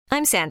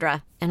I'm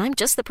Sandra, and I'm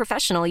just the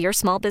professional your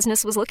small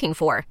business was looking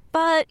for.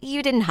 But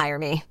you didn't hire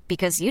me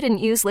because you didn't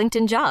use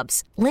LinkedIn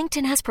Jobs.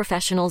 LinkedIn has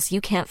professionals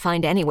you can't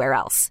find anywhere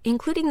else,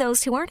 including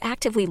those who aren't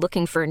actively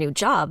looking for a new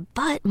job,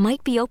 but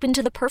might be open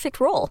to the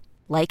perfect role,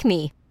 like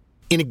me.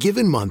 In a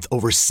given month,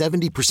 over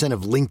 70%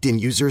 of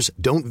LinkedIn users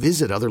don't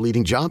visit other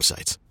leading job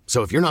sites.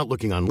 So if you're not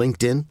looking on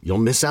LinkedIn, you'll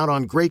miss out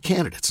on great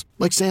candidates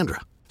like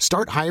Sandra.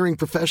 Start hiring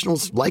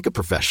professionals like a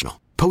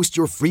professional. Post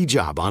your free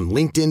job on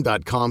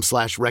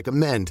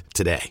linkedin.com/recommend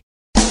today.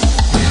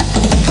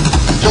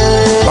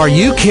 Are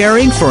you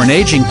caring for an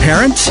aging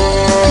parent?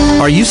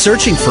 Are you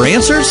searching for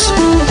answers?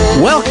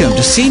 Welcome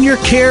to Senior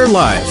Care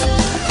Live,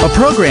 a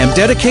program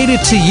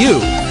dedicated to you,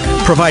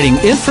 providing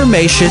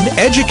information,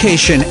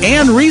 education,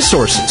 and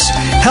resources,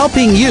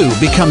 helping you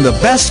become the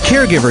best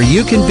caregiver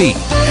you can be.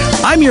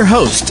 I'm your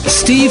host,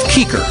 Steve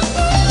Keeker.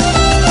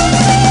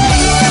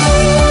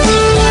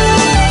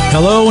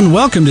 Hello and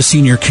welcome to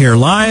Senior Care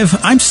Live.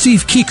 I'm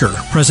Steve Keeker,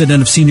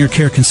 president of Senior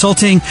Care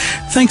Consulting.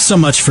 Thanks so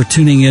much for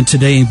tuning in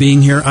today and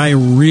being here. I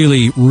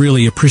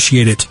really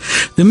appreciate it.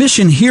 The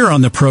mission here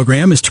on the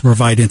program is to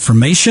provide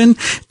information,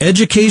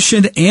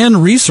 education,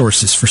 and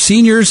resources for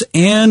seniors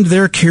and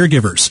their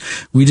caregivers.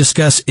 We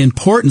discuss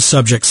important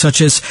subjects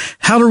such as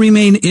how to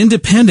remain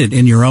independent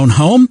in your own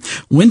home,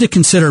 when to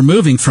consider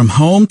moving from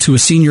home to a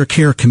senior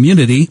care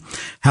community,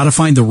 how to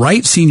find the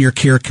right senior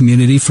care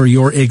community for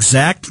your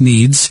exact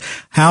needs,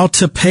 how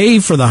to pay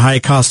for the high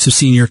cost of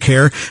senior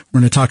care.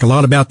 We're going to talk a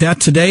lot about that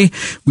today.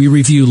 We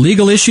review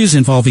legal issues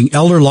involving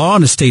elder law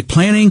and estate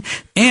planning,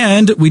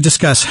 and we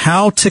discuss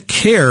how to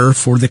care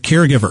for the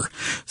caregiver.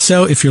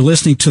 So if you're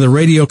listening to the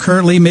radio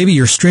currently, maybe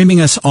you're streaming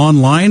us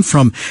online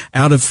from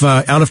out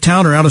of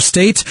town or out of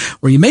state,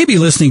 or you may be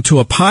listening to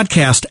a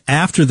podcast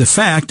after the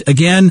fact.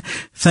 Again,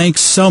 thanks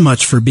so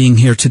much for being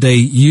here today.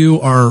 You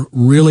are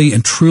really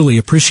and truly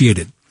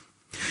appreciated.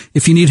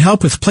 If you need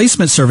help with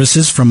placement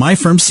services from my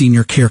firm,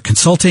 Senior Care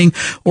Consulting,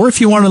 or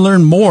if you want to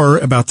learn more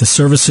about the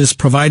services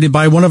provided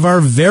by one of our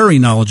very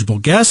knowledgeable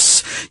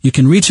guests, you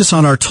can reach us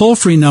on our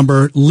toll-free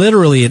number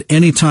literally at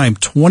any time,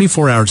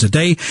 24 hours a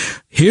day.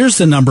 Here's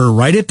the number.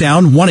 Write it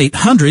down,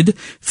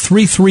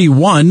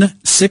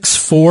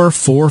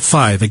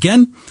 1-800-331-6445.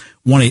 Again,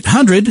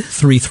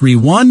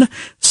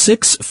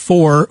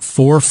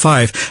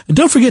 1-800-331-6445. And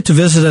don't forget to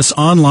visit us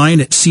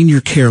online at Senior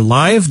Care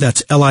Live.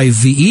 That's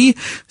L-I-V-E,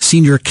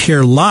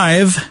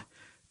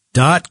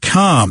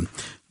 seniorcarelive.com.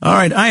 All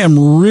right, I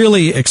am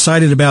really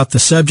excited about the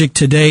subject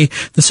today.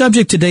 The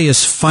subject today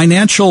is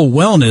financial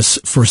wellness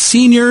for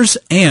seniors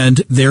and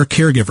their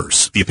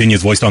caregivers. The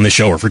opinions voiced on this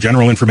show are for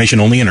general information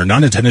only and are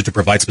not intended to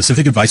provide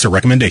specific advice or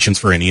recommendations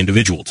for any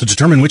individual. To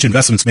determine which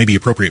investments may be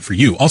appropriate for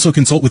you, also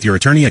consult with your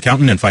attorney,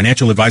 accountant, and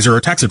financial advisor or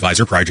tax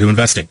advisor prior to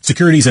investing.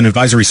 Securities and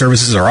advisory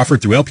services are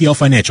offered through LPL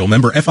Financial,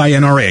 member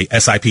FINRA,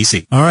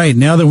 SIPC. All right,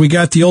 now that we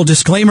got the old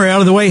disclaimer out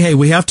of the way, hey,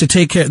 we have to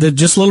take care of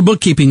just a little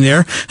bookkeeping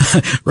there,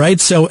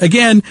 right? So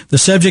again, the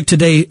subject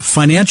today,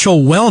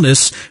 financial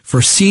wellness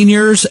for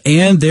seniors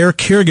and their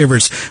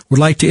caregivers. Would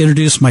like to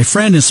introduce my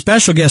friend and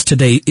special guest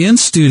today in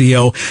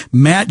studio,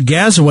 Matt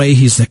Gazaway.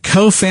 He's the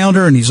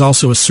co-founder and he's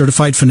also a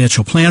certified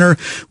financial planner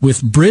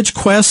with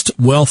Bridgequest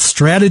Wealth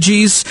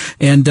Strategies.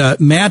 And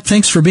Matt,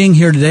 thanks for being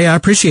here today. I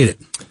appreciate it.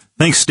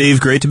 Thanks,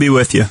 Steve. Great to be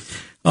with you.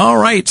 All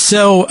right.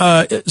 So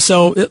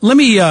let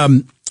me,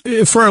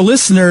 for our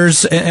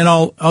listeners, and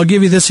I'll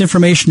give you this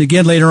information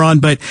again later on,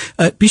 but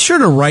be sure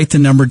to write the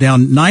number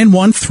down,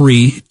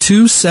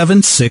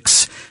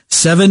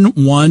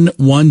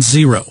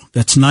 913-276-7110.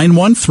 That's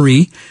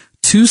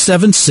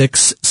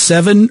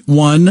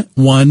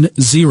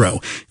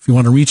 913-276-7110. If you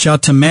want to reach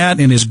out to Matt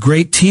and his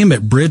great team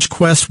at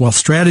Bridgequest Wealth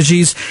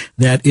Strategies,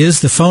 that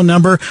is the phone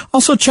number.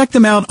 Also, check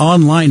them out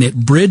online at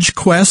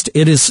Bridgequest.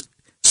 It is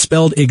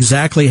spelled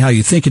exactly how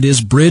you think it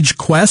is,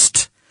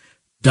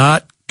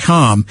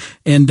 bridgequest.com.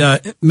 And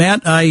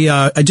Matt,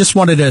 I just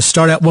wanted to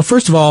start out. Well,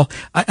 first of all,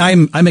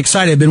 I'm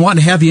excited. I've been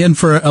wanting to have you in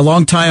for a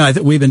long time.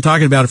 We've been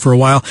talking about it for a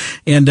while,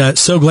 and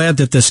so glad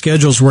that the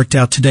schedule's worked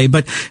out today.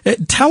 But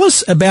tell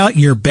us about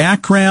your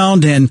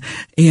background, and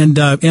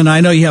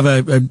I know you have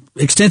a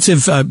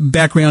extensive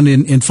background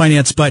in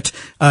finance, but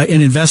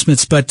in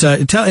investments. But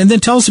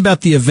tell us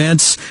about the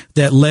events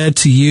that led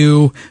to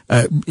you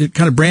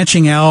kind of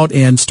branching out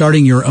and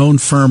starting your own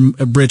firm,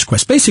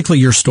 Bridgequest. Basically,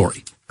 your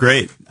story.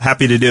 Great.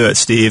 Happy to do it,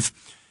 Steve.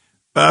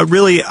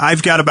 Really,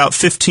 I've got about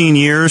 15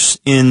 years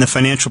in the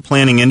financial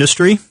planning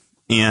industry,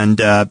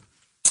 and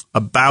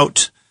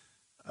about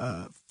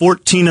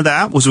 14 of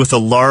that was with a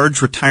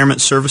large retirement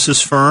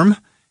services firm,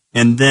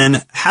 and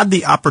then had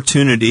the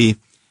opportunity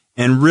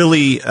and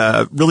really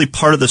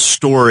part of the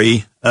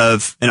story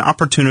of an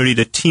opportunity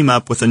to team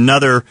up with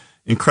another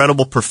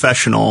incredible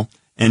professional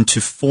and to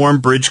form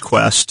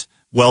Bridgequest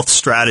Wealth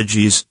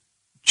Strategies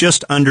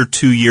just under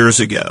 2 years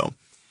ago.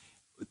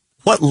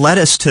 What led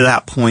us to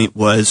that point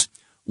was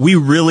we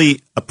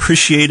really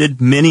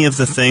appreciated many of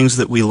the things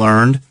that we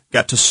learned,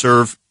 got to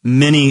serve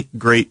many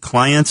great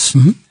clients,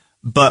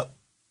 but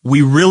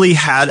we really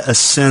had a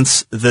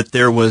sense that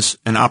there was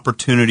an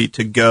opportunity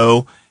to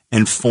go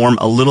and form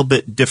a little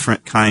bit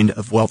different kind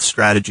of wealth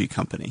strategy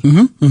company.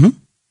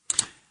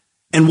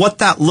 And what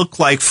that looked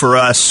like for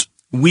us,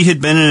 we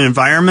had been in an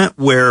environment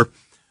where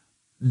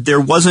there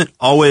wasn't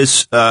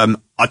always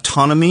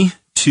autonomy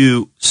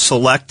to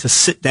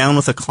sit down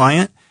with a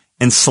client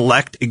and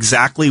select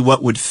exactly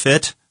what would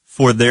fit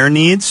for their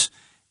needs.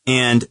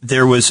 And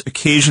there was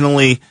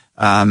occasionally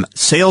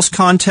sales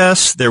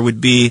contests. There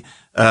would be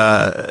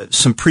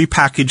some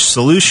prepackaged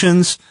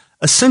solutions.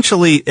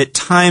 Essentially, at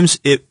times,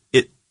 it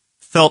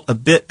felt a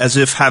bit as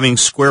if having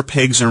square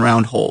pegs in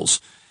round holes.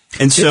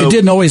 And so it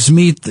didn't always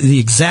meet the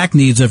exact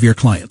needs of your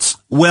clients.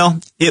 Well,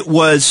 it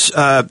was,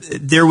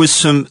 there was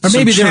some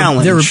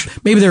challenge.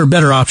 Maybe there were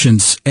better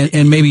options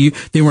and maybe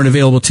they weren't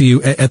available to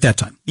you at that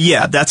time.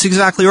 Yeah, that's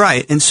exactly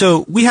right. And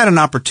so we had an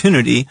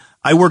opportunity.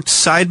 I worked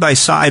side by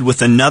side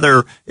with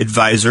another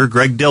advisor,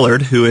 Greg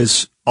Dillard, who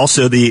is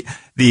also the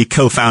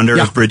co-founder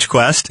of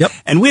BridgeQuest. Yep.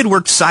 And we had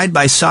worked side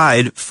by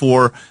side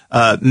for,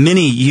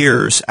 many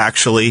years,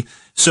 actually.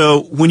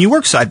 So when you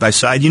work side by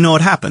side, you know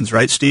what happens,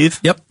 right, Steve?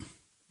 Yep.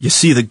 You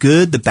see the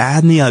good, the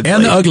bad, and the ugly.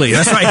 And the ugly.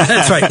 That's right.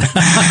 That's right.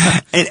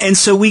 and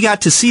so we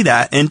got to see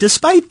that. And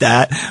despite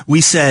that,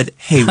 we said,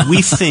 hey,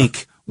 we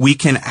think we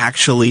can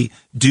actually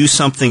do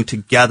something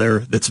together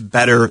that's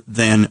better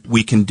than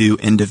we can do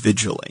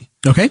individually.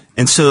 Okay.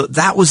 And so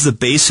that was the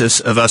basis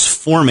of us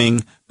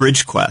forming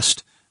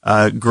BridgeQuest.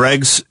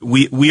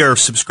 We are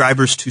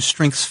subscribers to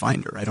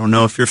StrengthsFinder. I don't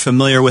know if you're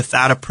familiar with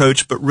that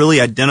approach, but really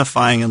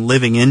identifying and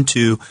living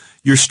into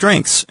your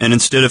strengths. And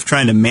instead of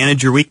trying to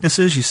manage your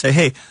weaknesses, you say,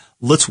 hey,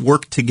 let's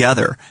work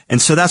together.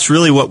 And so that's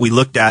really what we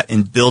looked at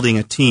in building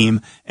a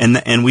team.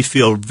 And we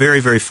feel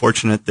very, very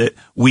fortunate that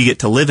we get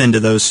to live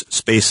into those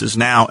spaces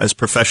now as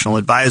professional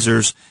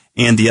advisors,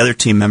 and the other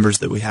team members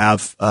that we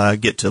have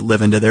get to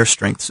live into their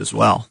strengths as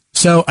well.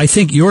 So I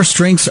think your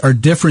strengths are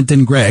different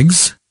than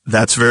Greg's.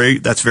 That's very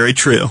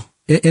true.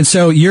 And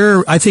so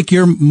I think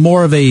you're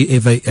more of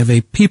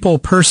a people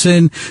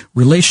person,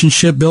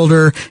 relationship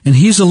builder, and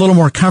he's a little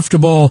more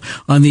comfortable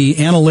on the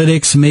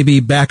analytics, maybe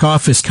back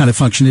office kind of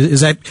function.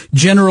 Is that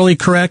generally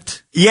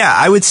correct? Yeah,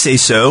 I would say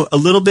so. A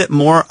little bit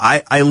more.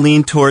 I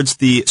lean towards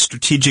the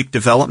strategic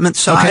development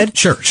side.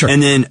 Okay, sure.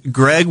 And then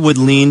Greg would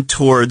lean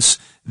towards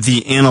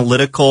the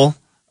analytical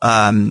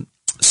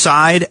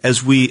side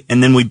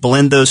and then we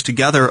blend those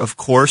together, of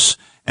course,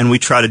 and we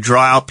try to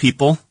draw out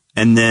people,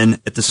 and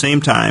then at the same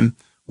time,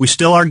 we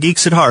still are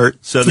geeks at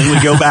heart. So then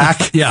we go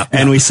back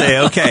and we say,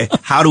 okay,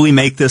 how do we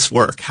make this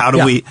work? How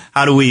do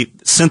we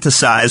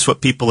synthesize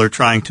what people are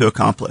trying to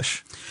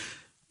accomplish?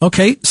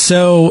 Okay.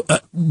 So,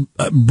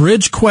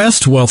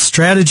 BridgeQuest Wealth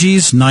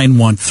Strategies,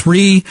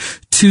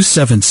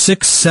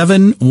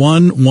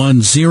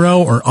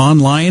 913-276-7110 or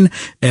online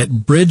at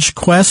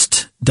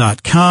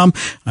bridgequest.com.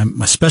 I'm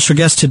my special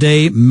guest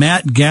today,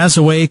 Matt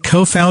Gazaway,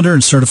 co-founder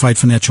and certified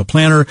financial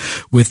planner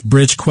with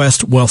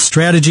BridgeQuest Wealth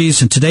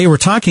Strategies. And today we're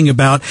talking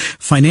about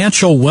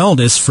financial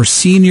wellness for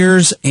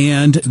seniors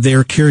and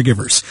their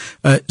caregivers.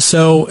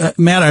 So,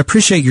 Matt, I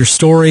appreciate your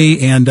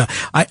story. And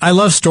I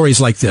love stories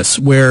like this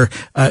where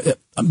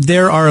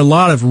there are a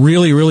lot of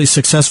really, really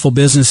successful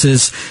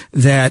businesses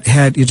that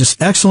had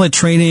just excellent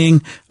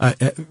training,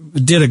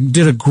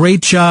 did a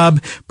great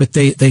job, but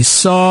they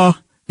saw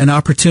an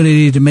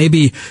opportunity to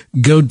maybe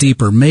go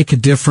deeper, make a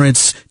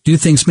difference, do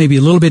things maybe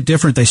a little bit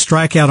different. They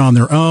strike out on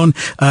their own.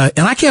 And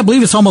I can't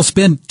believe it's almost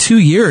been 2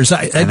 years.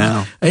 I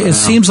know. It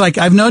seems like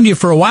I've known you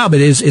for a while, but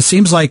it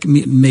seems like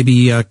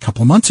maybe a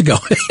couple of months ago.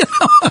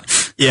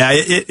 Yeah,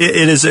 it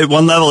is at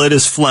one level. It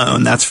has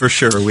flown. That's for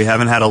sure. We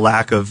haven't had a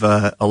lack of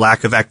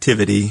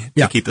activity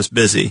to keep us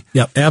busy.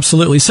 Yeah,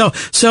 absolutely. So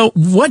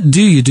what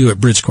do you do at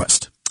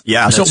BridgeQuest?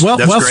 Yeah, that's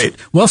great.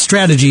 Wealth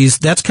strategies,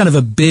 that's kind of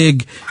a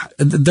big,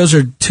 those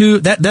are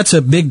that's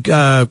a big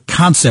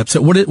concept.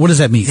 So what does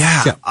that mean?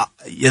 Yeah,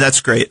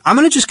 that's great. I'm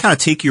going to just kind of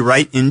take you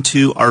right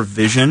into our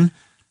vision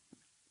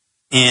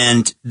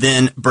and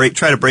then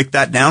try to break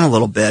that down a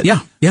little bit. Yeah.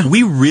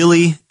 We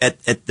really,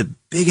 at the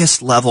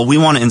biggest level, we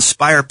want to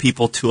inspire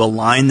people to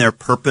align their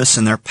purpose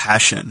and their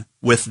passion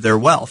with their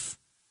wealth.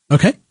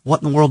 Okay.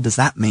 What in the world does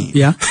that mean?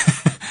 Yeah.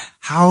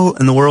 How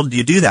in the world do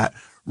you do that?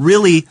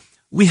 Really,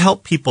 we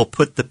help people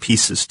put the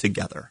pieces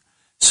together.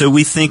 So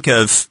we think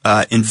of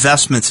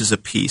investments as a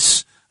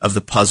piece of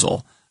the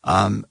puzzle.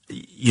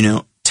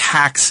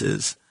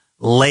 Taxes,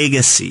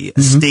 legacy,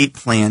 estate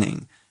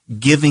planning,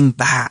 giving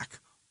back,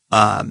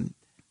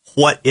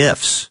 what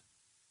ifs.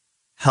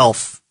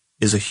 Health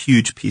is a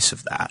huge piece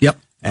of that. Yep.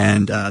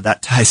 And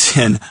that ties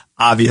in,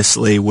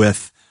 obviously,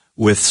 with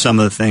some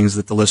of the things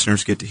that the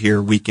listeners get to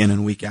hear week in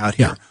and week out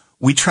here. Yeah.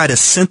 We try to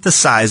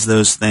synthesize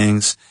those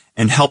things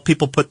and help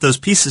people put those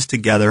pieces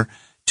together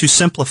to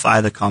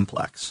simplify the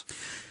complex.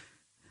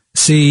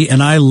 See,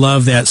 and I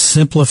love that,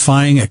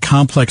 simplifying a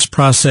complex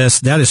process.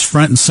 That is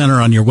front and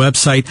center on your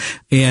website,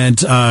 and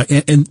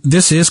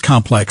this is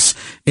complex.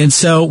 And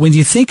so when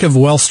you think of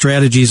wealth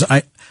strategies,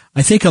 I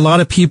think a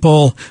lot of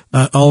people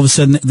all of a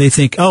sudden they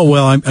think, oh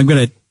well, I'm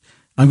going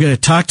to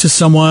talk to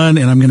someone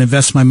and I'm going to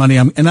invest my money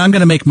and I'm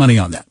going to make money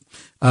on that.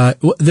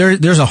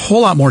 There's a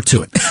whole lot more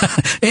to it.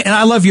 And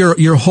I love your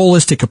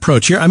holistic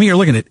approach. You're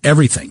looking at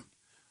everything.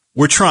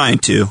 We're trying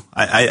to.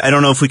 I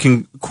don't know if we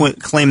can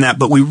claim that,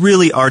 but we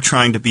really are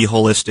trying to be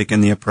holistic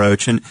in the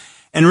approach. And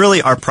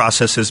really our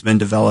process has been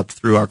developed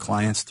through our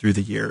clients through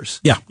the years.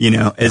 Yeah.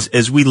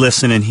 As we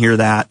listen and hear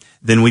that,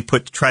 then we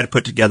try to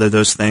put together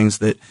those things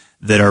that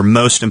are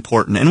most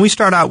important. And we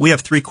start out, we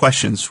have 3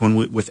 questions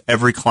with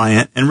every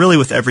client and really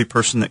with every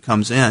person that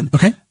comes in.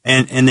 Okay.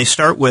 And they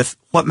start with,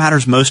 what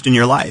matters most in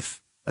your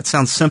life? That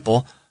sounds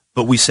simple,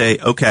 but we say,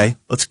 okay,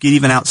 let's get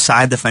even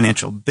outside the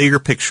financial, bigger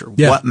picture.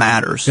 Yeah. What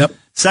matters? Yep.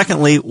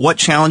 Secondly, what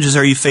challenges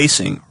are you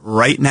facing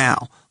right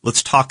now?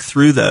 Let's talk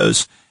through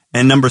those.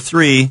 And number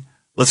 3,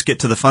 let's get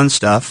to the fun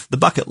stuff, the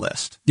bucket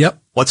list. Yep.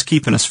 What's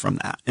keeping us from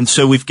that? And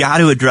so we've got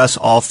to address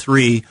all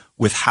 3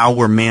 with how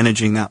we're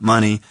managing that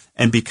money.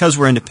 And because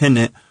we're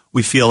independent,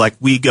 we feel like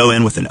we go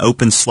in with an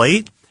open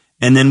slate,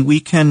 and then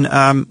we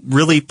can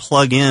really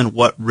plug in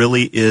what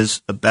really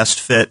is the best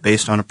fit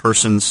based on a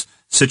person's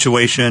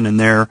situation and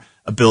their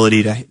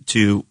ability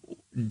to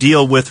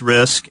deal with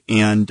risk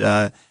and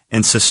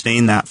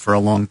sustain that for a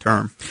long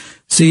term.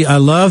 See, I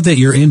love that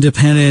you're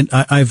independent.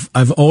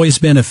 I've always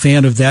been a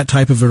fan of that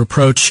type of an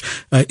approach.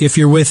 If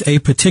you're with a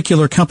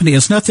particular company,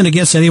 it's nothing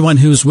against anyone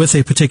who's with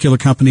a particular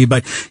company,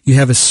 but you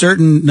have a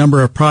certain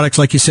number of products.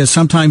 Like you said,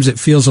 sometimes it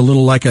feels a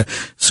little like a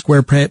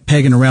square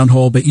peg in a round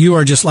hole, but you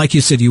are just, like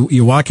you said,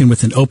 you walk in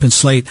with an open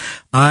slate.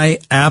 I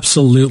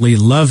absolutely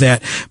love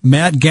that.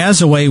 Matt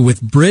Gazaway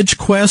with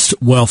Bridgequest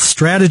Wealth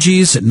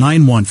Strategies at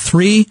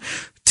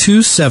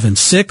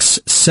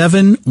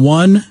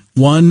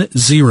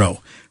 913-276-7110.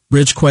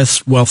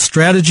 Bridgequest Wealth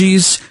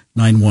Strategies,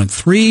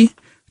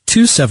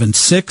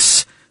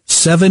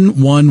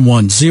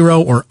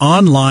 913-276-7110, or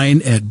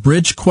online at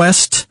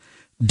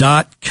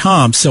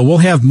bridgequest.com. So we'll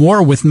have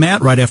more with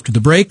Matt right after the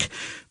break.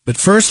 But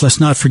first, let's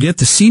not forget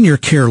the Senior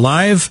Care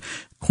Live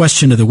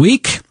question of the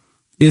week.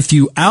 If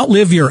you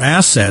outlive your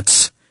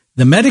assets,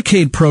 the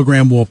Medicaid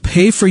program will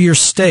pay for your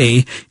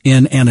stay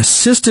in an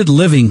assisted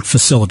living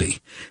facility.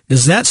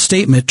 Is that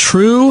statement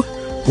true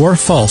or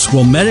false?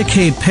 Will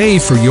Medicaid pay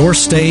for your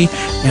stay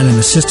at an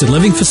assisted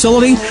living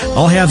facility?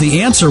 I'll have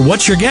the answer.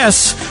 What's your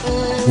guess?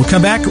 We'll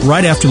come back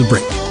right after the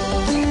break.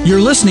 You're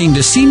listening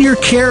to Senior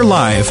Care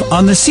Live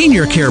on the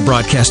Senior Care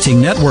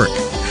Broadcasting Network.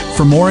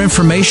 For more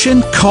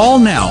information, call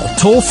now,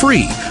 toll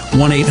free,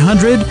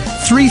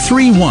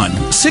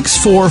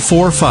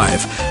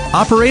 1-800-331-6445.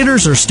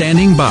 Operators are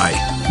standing by,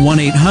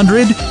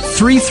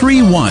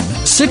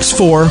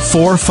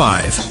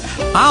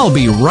 1-800-331-6445. I'll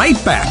be right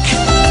back.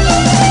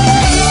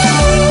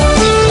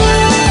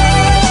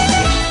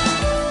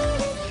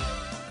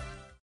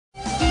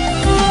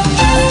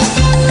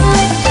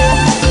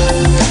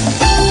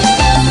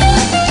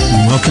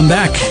 Welcome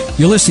back.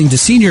 You're listening to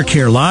Senior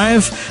Care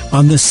Live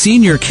on the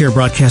Senior Care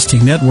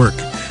Broadcasting Network.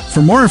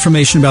 For more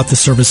information about the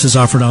services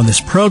offered on this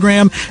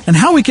program and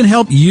how we can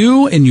help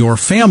you and your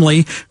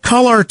family,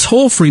 call our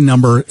toll-free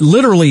number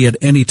literally at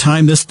any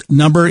time. This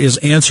number is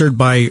answered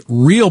by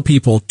real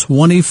people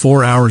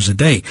 24 hours a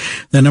day.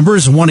 The number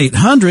is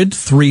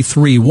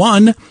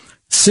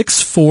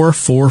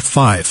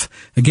 1-800-331-6445.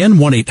 Again,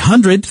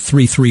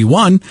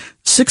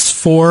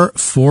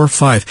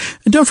 1-800-331-6445.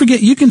 And don't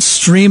forget, you can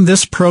stream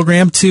this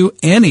program to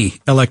any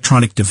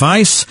electronic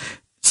device.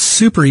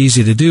 Super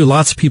easy to do.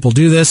 Lots of people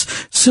do this.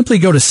 Simply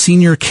go to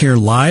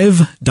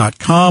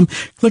seniorcarelive.com.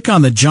 Click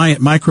on the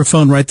giant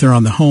microphone right there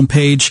on the home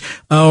page.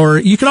 Or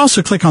you can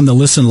also click on the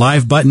Listen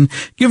Live button.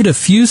 Give it a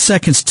few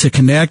seconds to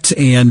connect,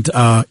 and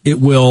it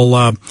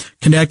will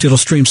connect. It'll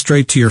stream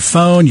straight to your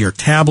phone, your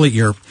tablet,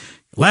 your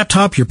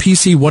laptop, your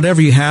PC,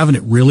 whatever you have, and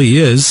it really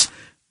is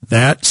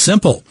that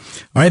simple.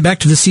 All right, back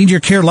to the Senior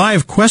Care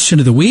Live question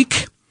of the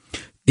week.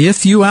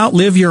 If you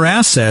outlive your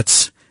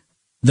assets,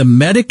 the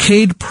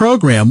Medicaid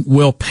program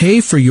will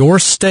pay for your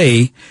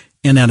stay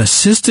in an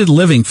assisted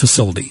living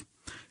facility.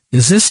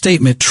 Is this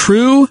statement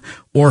true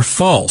or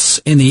false?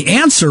 And the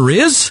answer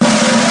is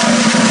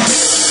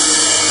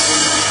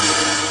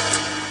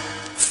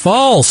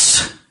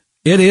false.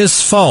 It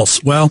is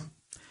false. Well,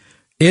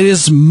 it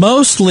is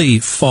mostly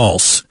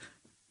false.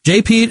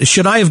 JP,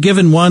 should I have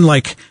given one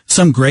like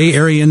some gray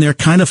area in there,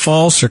 kind of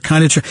false or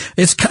kind of true?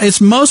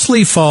 It's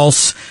mostly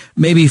false,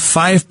 maybe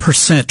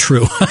 5%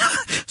 true.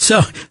 So,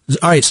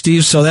 all right,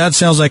 Steve, so that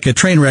sounds like a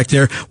train wreck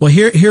there. Well,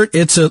 here,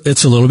 it's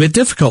a little bit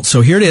difficult.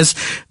 So here it is.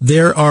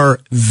 There are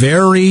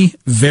very,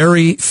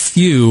 very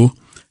few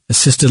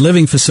assisted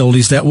living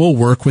facilities that will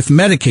work with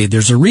Medicaid.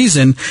 There's a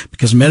reason,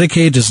 because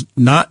Medicaid does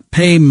not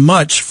pay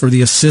much for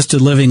the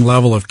assisted living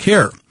level of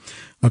care.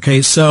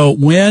 Okay, so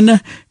when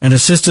an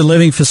assisted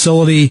living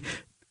facility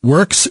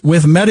works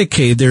with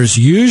Medicaid, there's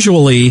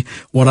usually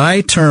what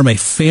I term a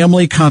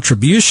family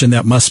contribution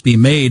that must be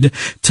made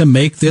to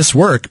make this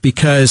work,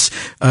 because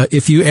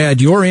if you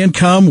add your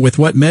income with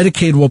what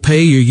Medicaid will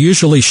pay, you're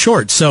usually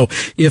short. So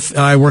if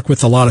I work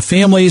with a lot of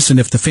families, and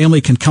if the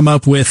family can come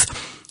up with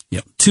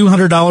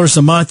 $200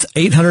 a month,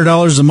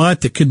 $800 a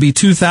month. It could be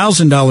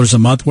 $2,000 a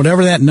month,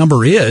 whatever that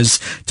number is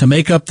to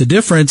make up the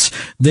difference.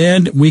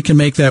 Then we can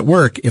make that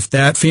work. If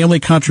that family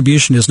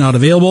contribution is not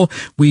available,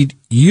 we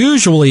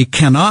usually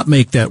cannot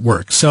make that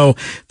work. So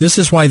this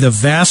is why the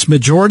vast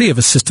majority of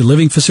assisted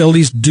living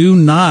facilities do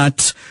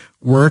not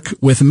work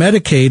with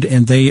Medicaid,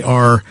 and they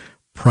are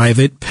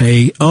private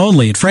pay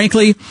only. And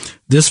frankly,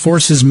 this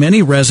forces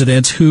many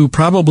residents who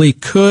probably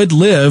could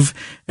live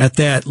at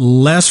that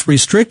less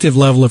restrictive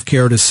level of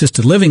care at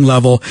assisted living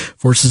level,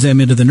 forces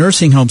them into the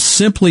nursing home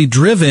simply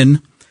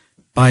driven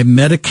by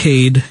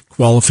Medicaid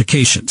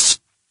qualifications.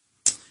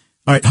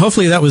 All right.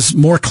 Hopefully that was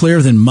more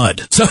clear than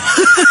mud.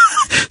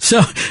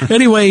 So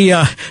anyway,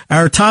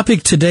 our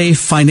topic today,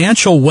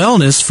 financial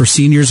wellness for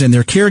seniors and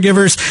their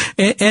caregivers.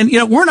 And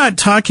we're not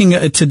talking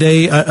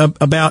today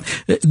about,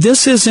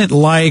 this isn't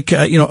like,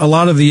 a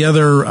lot of the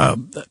other,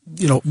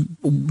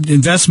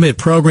 investment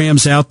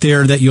programs out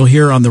there that you'll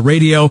hear on the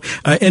radio,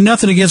 and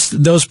nothing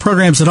against those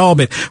programs at all,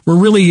 but we're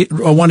really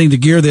wanting to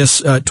gear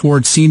this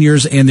towards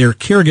seniors and their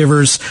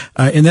caregivers,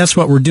 and that's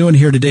what we're doing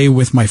here today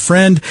with my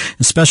friend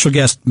and special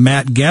guest,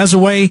 Matt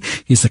Gazaway.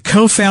 He's the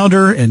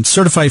co-founder and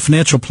certified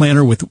financial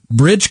planner with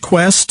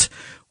BridgeQuest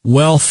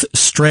Wealth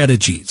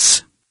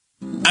Strategies.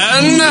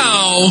 And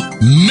now,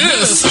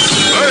 Myth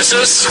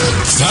versus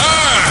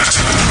Fact.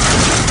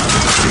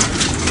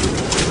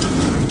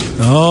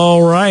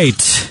 All right.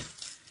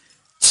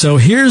 So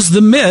here's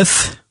the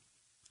myth,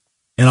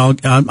 and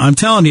I'm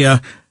telling you,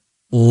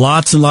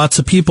 lots and lots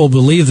of people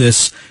believe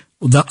this.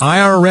 The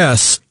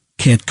IRS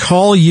can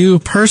call you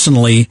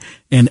personally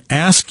and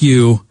ask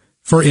you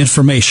for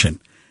information.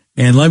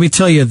 And let me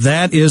tell you,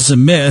 that is a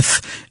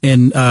myth.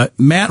 And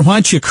Matt, why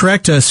don't you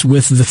correct us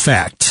with the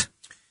fact?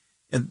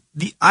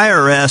 The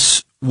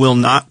IRS will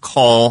not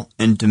call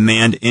and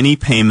demand any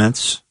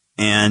payments,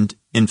 and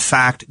in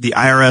fact, the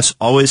IRS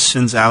always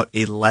sends out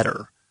a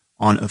letter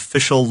on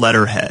official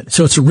letterhead.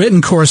 So it's a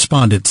written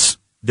correspondence.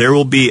 There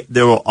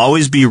will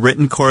always be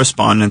written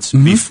correspondence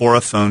before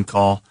a phone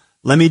call.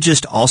 Let me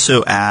just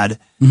also add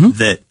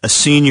that a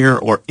senior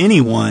or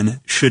anyone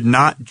should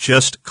not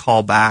just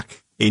call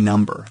back a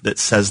number that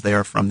says they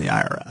are from the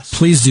IRS.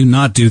 Please do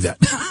not do that.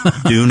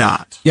 Do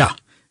not. Yeah,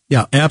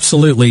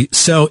 absolutely.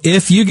 So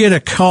if you get a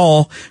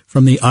call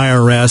from the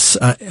IRS,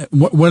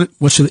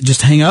 what should it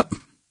just hang up?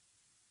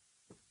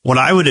 What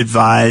I would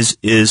advise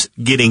is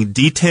getting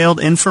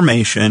detailed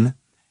information,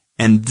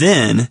 and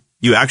then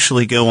you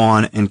actually go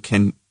on and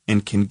can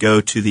go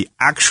to the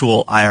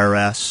actual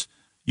IRS.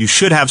 You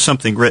should have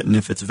something written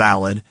if it's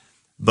valid.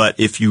 But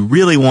if you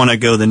really want to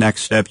go the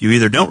next step, you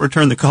either don't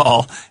return the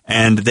call,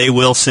 and they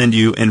will send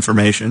you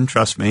information.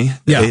 Trust me,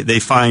 they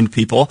find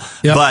people.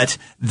 Yep. But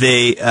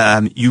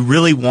you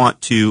really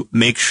want to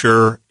make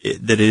sure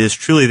that it is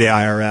truly the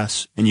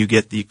IRS, and you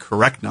get the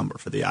correct number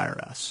for the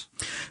IRS.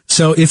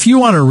 So if you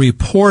want to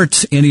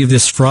report any of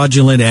this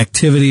fraudulent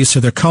activity, so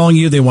they're calling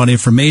you, they want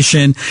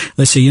information,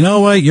 they say, you know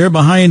what, you're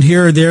behind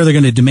here or there, they're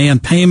going to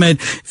demand payment.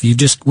 If you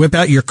just whip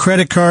out your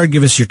credit card,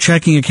 give us your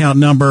checking account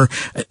number,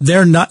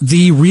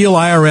 the real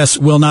IRS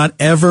will not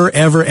ever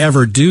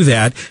do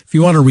that. If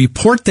you want to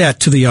report that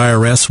to the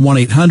IRS,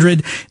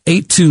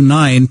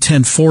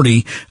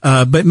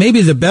 1-800-829-1040. But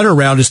maybe the better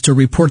route is to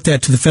report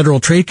that to the Federal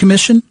Trade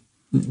Commission.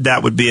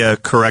 That would be a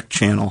correct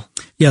channel.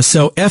 Yeah,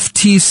 so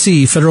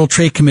FTC, Federal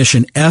Trade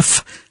Commission,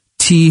 ftc.gov,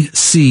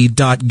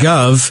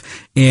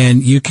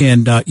 and you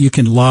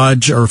can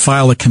lodge or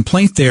file a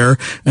complaint there,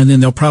 and then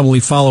they'll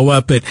probably follow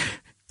up. But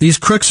these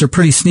crooks are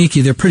pretty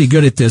sneaky. They're pretty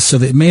good at this, so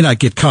they may not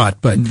get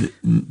caught. But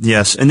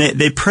yes, and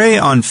they prey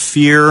on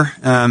fear.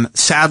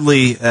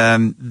 Sadly,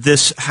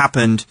 this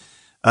happened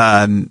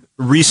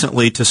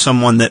recently to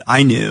someone that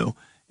I knew,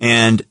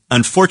 and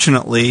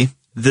unfortunately,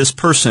 this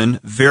person,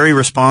 very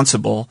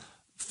responsible,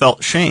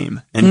 felt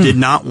shame and did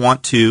not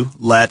want to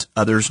let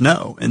others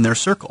know in their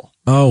circle.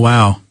 Oh,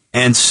 wow.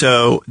 And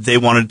so they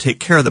wanted to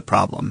take care of the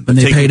problem. But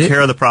they paid it?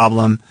 Care of the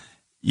problem,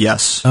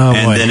 yes. Oh,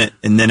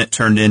 and then it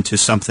turned into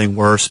something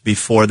worse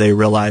before they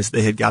realized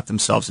they had got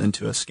themselves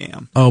into a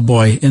scam. Oh,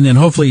 boy. And then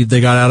hopefully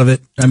they got out of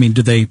it. I mean,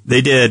 did they?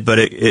 They did, but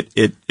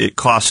it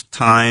cost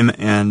time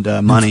and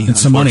money, and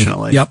some money.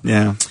 Yep.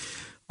 Yeah.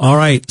 All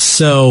right.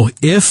 So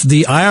if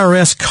the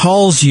IRS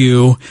calls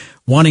you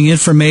wanting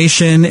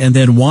information and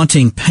then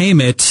wanting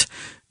payment,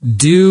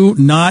 do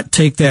not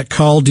take that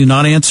call. Do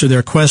not answer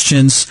their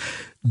questions.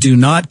 Do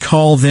not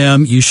call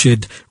them. You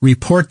should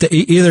report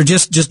either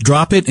just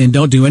drop it and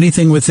don't do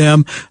anything with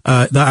them.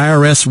 The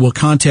IRS will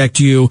contact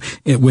you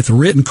with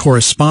written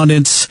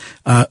correspondence,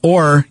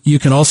 or you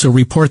can also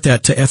report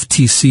that to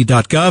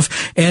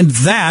ftc.gov, and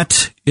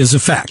that is a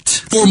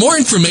fact. For more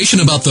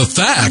information about the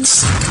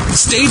facts,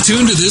 stay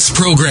tuned to this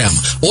program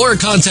or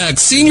contact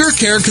Senior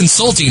Care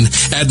Consulting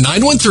at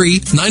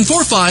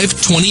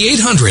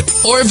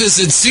 913-945-2800 or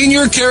visit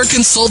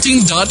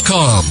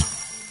seniorcareconsulting.com.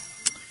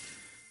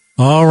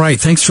 All right.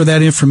 Thanks for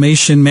that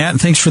information, Matt, and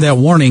thanks for that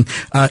warning.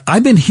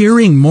 I've been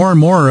hearing more and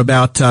more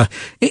about, and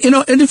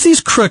if these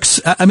crooks,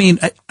 I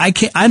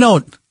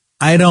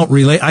I don't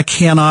relate. I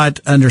cannot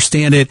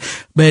understand it.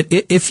 But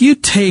if you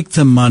take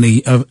the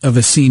money of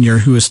a senior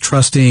who is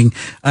trusting,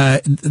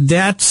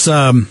 that's,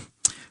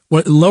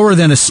 lower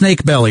than a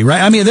snake belly,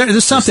 right? I mean,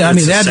 there's something.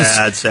 It's that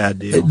is sad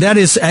deal. That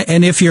is,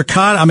 and if you're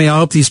caught, I mean, I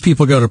hope these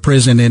people go to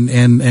prison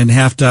and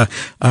have to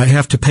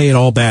pay it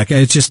all back.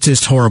 It's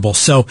just horrible.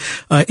 So,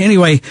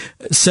 anyway,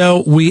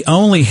 so we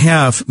only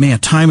have, man,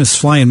 time is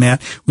flying,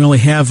 Matt. We only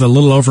have a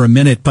little over a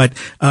minute, but,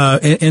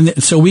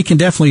 and so we can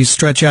definitely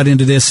stretch out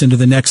into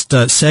the next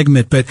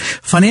segment, but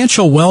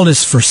financial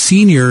wellness for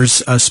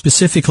seniors,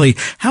 specifically,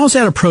 how is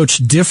that approach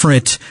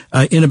different,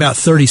 in about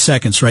 30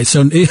 seconds, right? So,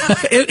 and we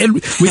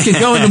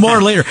can go into more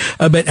later.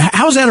 But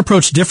how is that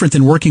approach different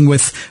than working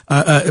with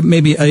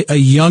maybe a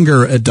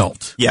younger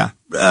adult? Yeah.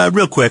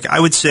 Real quick,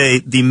 I would say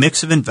the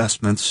mix of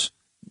investments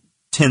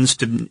needs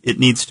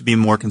to be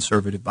more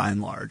conservative by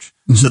and large.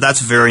 Mm-hmm. So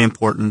that's very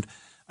important.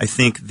 I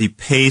think the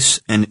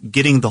pace and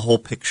getting the whole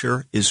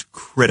picture is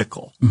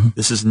critical. Mm-hmm.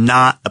 This is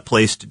not a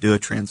place to do a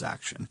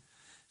transaction.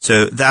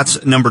 So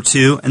that's number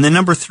 2. And then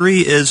number 3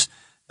 is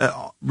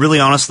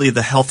really honestly,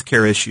 the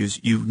healthcare issues,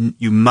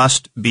 you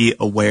must be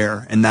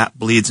aware, and that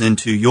bleeds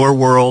into your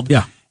world.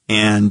 Yeah.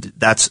 And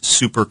that's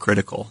super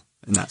critical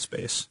in that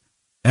space.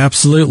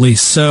 Absolutely.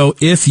 So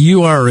if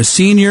you are a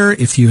senior,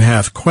 if you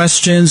have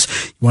questions,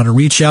 you want to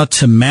reach out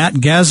to Matt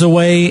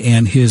Gazaway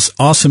and his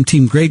awesome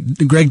team,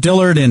 Greg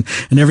Dillard and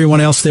everyone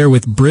else there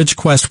with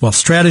BridgeQuest Wealth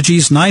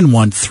Strategies,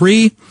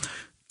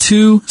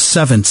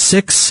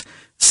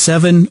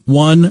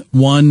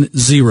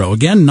 913-276-7110.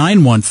 Again,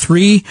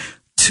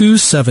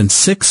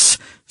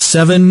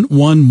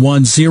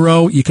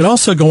 913-276-7110. You can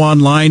also go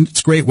online.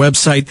 It's a great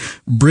website,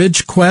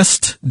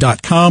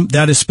 bridgequest.com.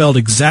 That is spelled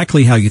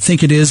exactly how you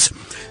think it is,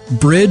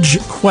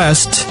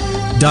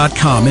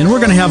 bridgequest.com. And we're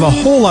going to have a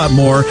whole lot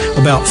more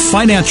about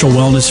financial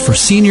wellness for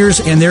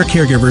seniors and their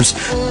caregivers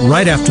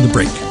right after the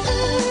break.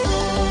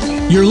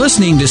 You're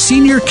listening to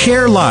Senior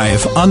Care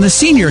Live on the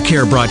Senior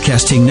Care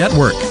Broadcasting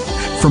Network.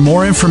 For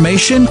more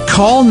information,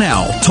 call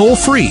now, toll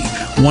free,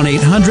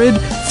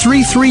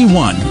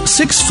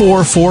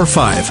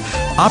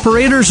 1-800-331-6445.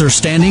 Operators are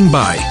standing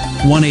by,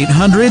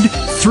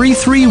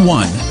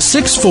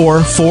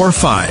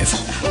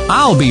 1-800-331-6445.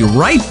 I'll be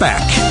right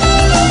back.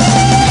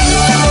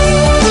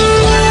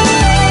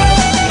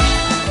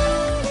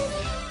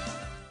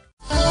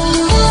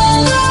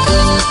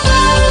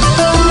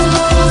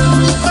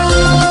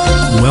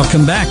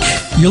 Welcome back.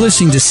 You're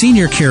listening to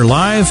Senior Care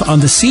Live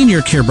on the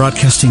Senior Care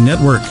Broadcasting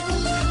Network.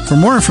 For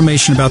more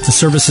information about the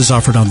services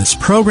offered on this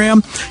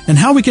program and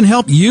how we can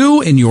help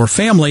you and your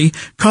family,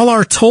 call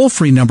our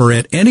toll-free number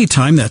at any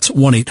time. That's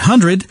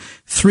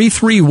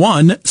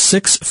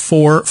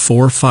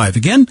 1-800-331-6445.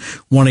 Again,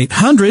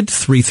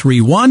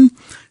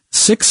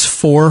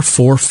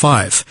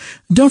 1-800-331-6445.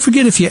 Don't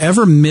forget, if you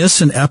ever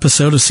miss an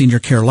episode of Senior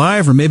Care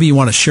Live, or maybe you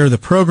want to share the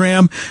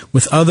program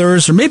with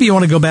others, or maybe you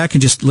want to go back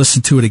and just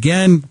listen to it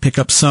again, pick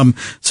up some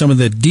of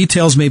the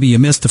details maybe you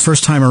missed the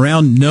first time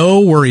around,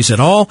 no worries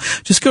at all.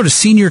 Just go to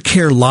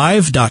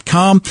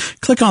seniorcarelive.com,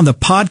 click on the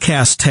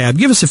podcast tab.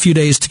 Give us a few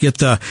days to get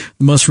the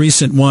most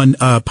recent one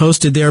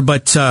posted there,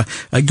 but go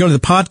to the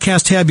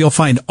podcast tab. You'll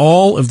find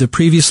all of the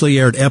previously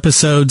aired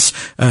episodes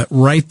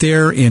right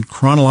there in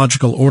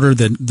chronological order,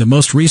 the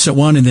most recent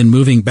one, and then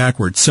moving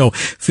backwards. So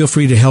feel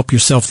free to help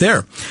yourself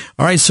there.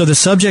 All right, so the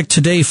subject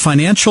today,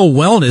 financial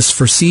wellness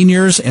for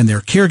seniors and their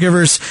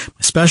caregivers.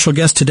 My special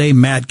guest today,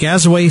 Matt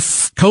Gazaway,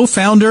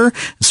 co-founder and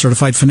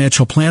certified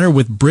financial planner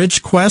with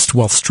BridgeQuest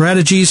Wealth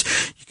Strategies.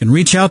 You can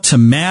reach out to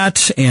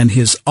Matt and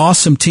his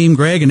awesome team,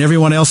 Greg, and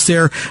everyone else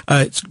there.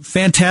 It's a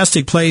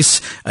fantastic place.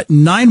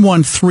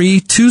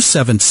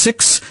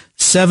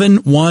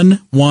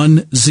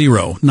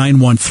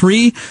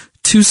 913-276-7110.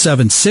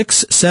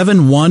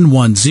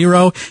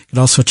 913-276-7110. You can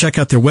also check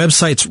out their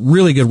website. It's a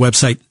really good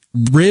website.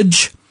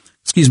 BridgeQuest.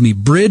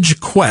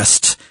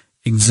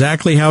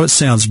 Exactly how it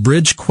sounds.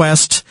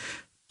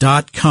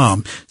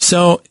 BridgeQuest.com.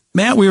 So,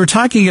 Matt, we were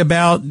talking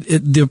about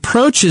the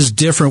approach is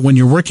different when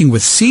you're working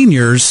with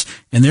seniors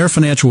and their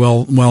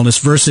financial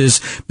wellness versus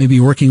maybe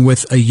working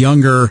with a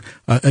younger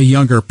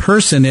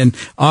person. And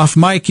off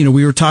mic,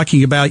 we were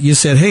talking about, you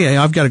said, hey,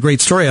 I've got a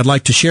great story I'd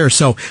like to share.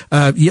 So,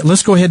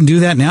 let's go ahead and do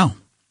that now.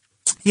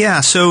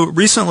 Yeah, so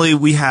recently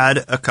we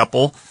had a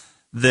couple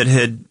that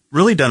had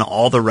really done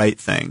all the right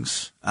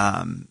things.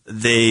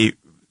 They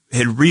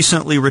had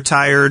recently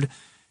retired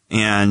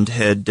and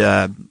had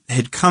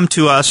come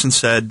to us and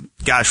said,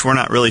 gosh, we're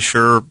not really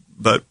sure,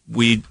 but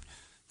we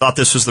thought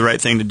this was the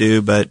right thing to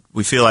do, but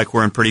we feel like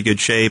we're in pretty good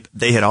shape.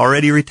 They had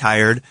already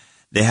retired.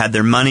 They had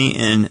their money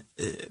in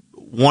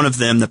one of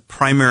them, the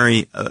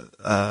primary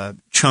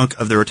chunk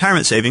of their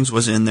retirement savings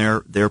was in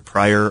their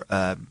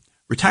prior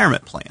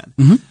retirement plan.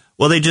 Mm-hmm.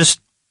 Well,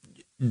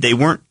 they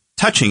weren't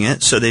touching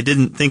it, so they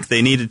didn't think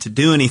they needed to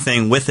do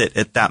anything with it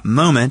at that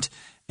moment.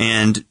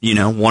 And,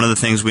 one of the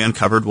things we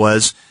uncovered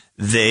was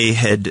they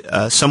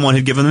had, someone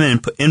had given them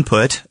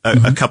input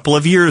a couple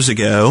of years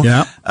ago.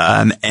 Yeah.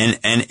 And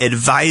an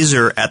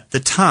advisor at the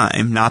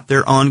time, not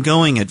their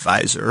ongoing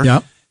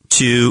advisor,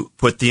 to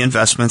put the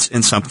investments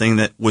in something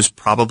that was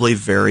probably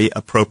very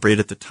appropriate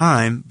at the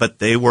time, but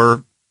they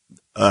were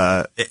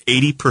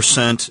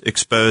 80%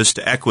 exposed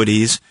to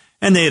equities,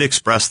 and they had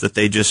expressed that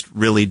they just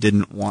really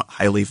didn't want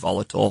highly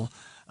volatile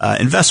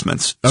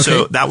investments. Okay.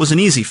 So that was an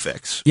easy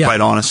fix,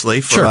 quite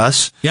honestly, for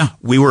us. Yeah.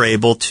 We were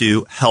able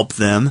to help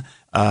them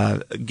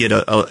get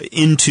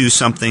into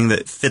something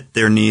that fit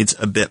their needs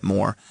a bit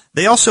more.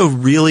 They also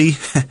really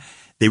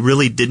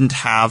didn't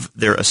have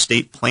their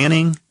estate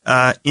planning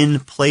in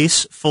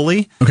place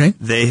fully. Okay.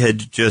 They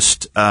had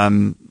just,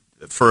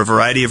 for a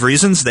variety of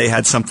reasons, they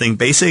had something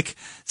basic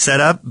set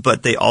up,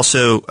 but they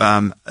also,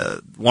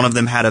 one of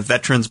them had a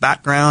veterans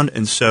background,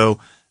 and so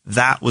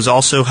that was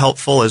also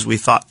helpful as we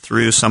thought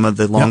through some of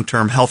the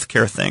long-term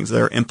healthcare things.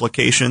 There are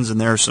implications,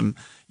 and there are some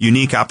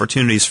unique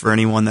opportunities for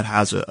anyone that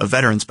has a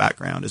veterans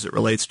background as it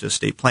relates to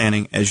estate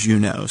planning, as you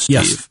know, Steve.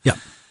 Yes. Yeah.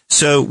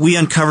 So we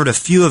uncovered a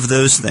few of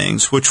those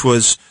things, which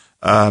was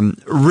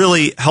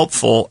really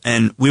helpful,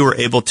 and we were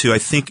able to, I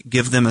think,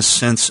 give them a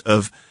sense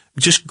of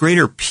just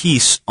greater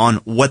peace on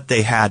what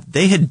they had.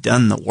 They had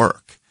done the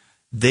work.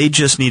 They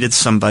just needed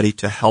somebody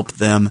to help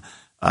them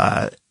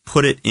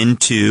put it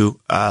into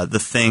the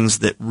things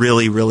that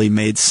really, really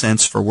made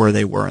sense for where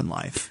they were in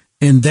life.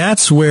 And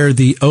that's where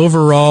the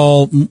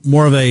overall,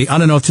 more of a, I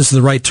don't know if this is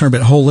the right term,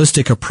 but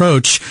holistic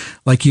approach,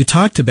 like you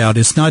talked about,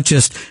 it's not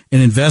just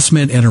an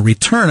investment and a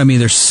return. I mean,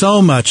 there's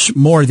so much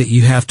more that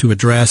you have to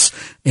address,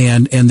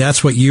 and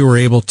that's what you were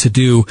able to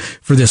do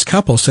for this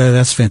couple. So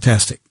that's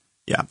fantastic.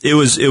 Yeah, it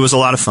was a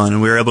lot of fun,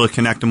 and we were able to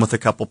connect them with a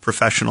couple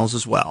professionals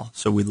as well.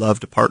 So we'd love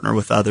to partner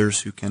with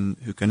others who can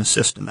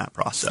assist in that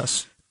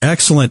process.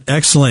 Excellent,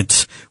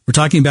 excellent. We're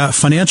talking about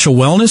financial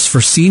wellness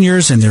for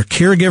seniors and their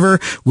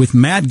caregiver with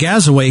Matt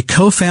Gazaway,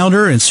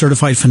 co-founder and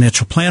certified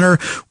financial planner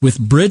with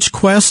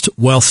BridgeQuest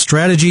Wealth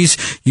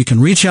Strategies. You can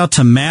reach out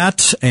to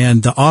Matt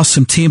and the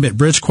awesome team at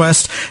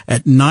BridgeQuest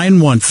at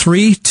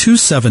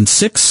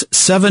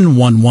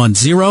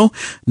 913-276-7110,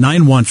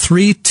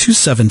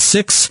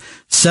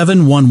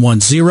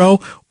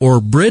 913-276-7110, or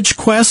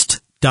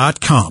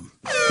bridgequest.com.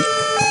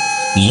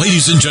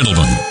 Ladies and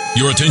gentlemen,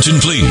 your attention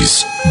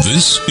please.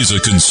 This is a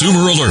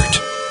consumer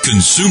alert.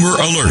 Consumer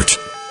alert.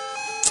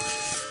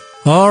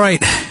 All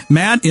right,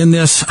 Matt, in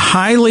this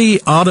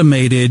highly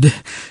automated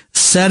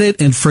set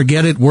it and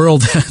forget it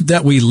world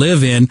that we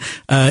live in,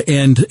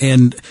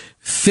 and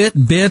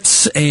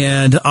Fitbits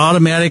and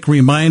automatic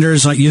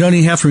reminders. You don't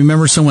even have to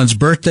remember someone's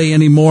birthday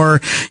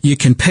anymore. You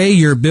can pay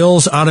your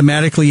bills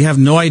automatically. You have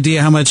no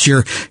idea how much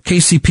your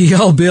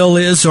KCPL bill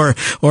is or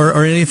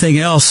anything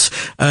else.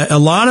 A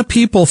lot of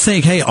people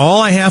think, hey,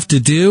 all I have to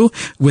do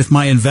with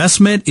my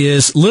investment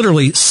is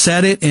literally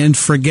set it and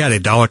forget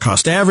it. Dollar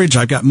cost average.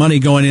 I've got money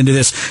going into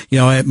this.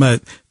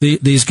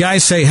 These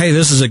guys say, hey,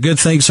 this is a good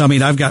thing. So, I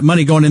mean, I've got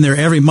money going in there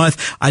every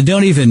month. I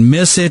don't even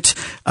miss it.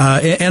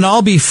 And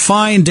I'll be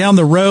fine down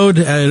the road.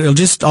 It'll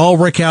just all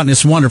work out, and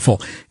it's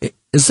wonderful.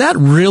 Is that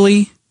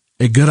really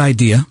a good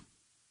idea?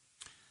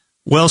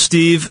 Well,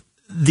 Steve,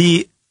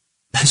 the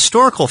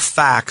historical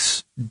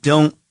facts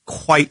don't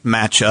quite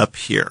match up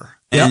here.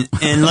 And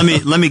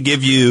let me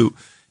give you,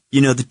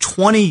 the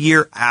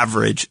 20-year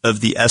average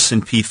of the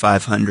S&P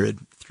 500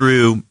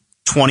 through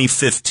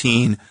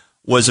 2015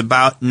 was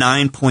about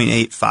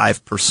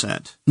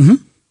 9.85%. Mm-hmm.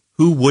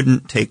 Who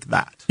wouldn't take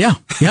that? Yeah,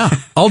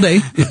 all day.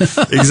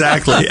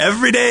 Exactly.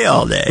 Every day,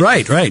 all day.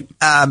 Right.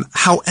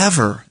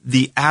 However,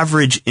 the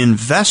average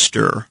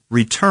investor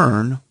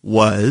return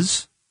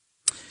was...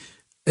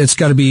 It's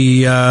got to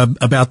be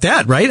about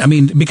that, right? I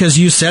mean, because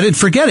you set it,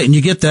 forget it, and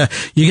you get the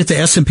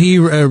S&P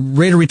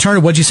rate of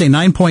return. What'd you say?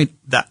 9.85?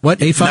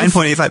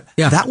 9.85.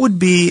 Yeah, that would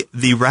be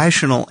the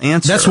rational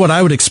answer. That's what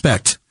I would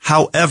expect.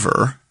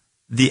 However,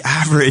 the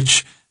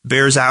average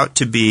bears out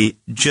to be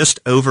just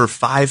over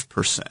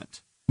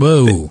 5%.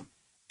 Whoa!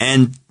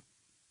 And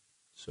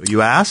so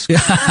you ask,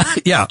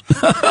 yeah.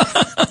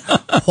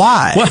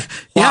 Why? Well,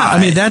 yeah,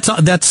 I mean that's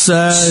almost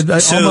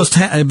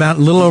about a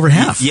little over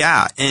half.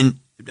 Yeah, and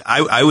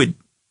I would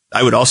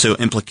also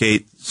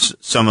implicate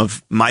some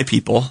of my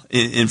people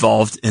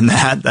involved in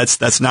that.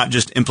 That's not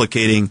just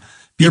implicating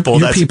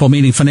people. Your people,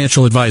 meaning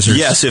financial advisors.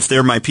 Yes, if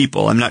they're my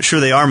people. I'm not sure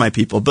they are my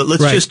people, but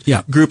let's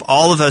group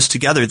all of us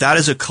together. That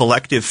is a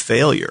collective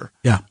failure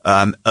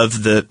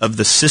of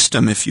the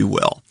system, if you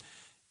will.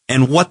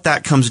 And what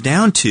that comes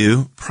down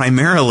to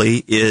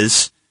primarily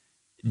is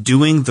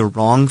doing the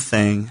wrong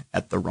thing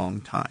at the wrong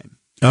time.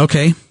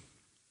 Okay.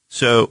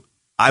 So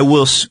I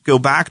will go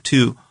back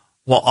to,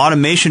 while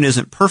automation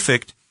isn't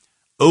perfect,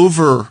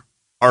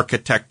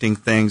 over-architecting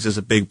things is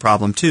a big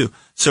problem too.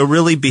 So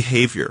really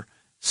behavior,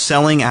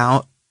 selling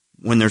out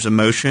when there's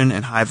emotion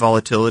and high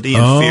volatility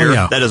and fear.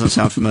 Yeah. That doesn't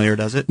sound familiar,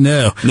 does it?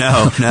 No.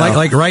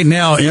 Like right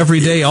now, every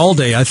day, all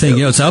day, I think,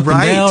 it's up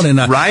and down and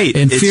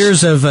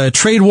fears of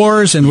trade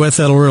wars and what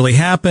that'll really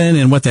happen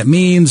and what that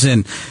means,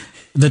 and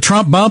the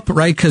Trump bump,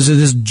 right? Because of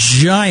this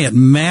giant,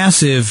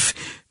 massive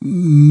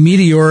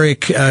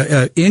meteoric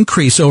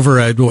increase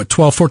over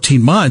 12,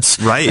 14 months.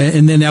 Right.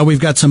 And then now we've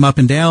got some up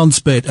and downs,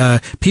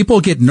 but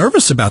people get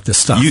nervous about this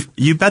stuff.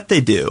 You bet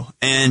they do.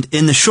 And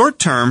in the short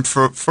term,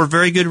 for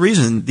very good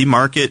reason, the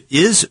market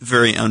is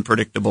very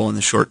unpredictable in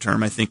the short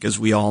term, I think, as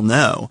we all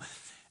know.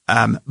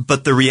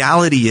 But the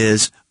reality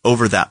is,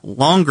 over that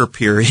longer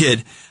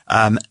period,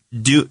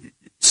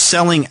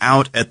 selling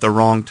out at the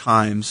wrong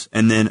times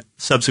and then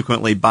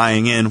subsequently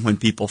buying in when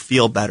people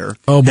feel better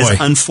has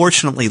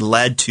unfortunately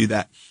led to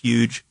that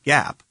huge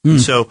gap.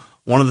 And so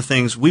one of the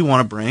things we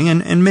want to bring,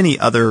 and many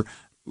other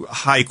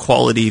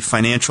high-quality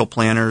financial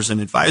planners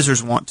and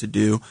advisors want to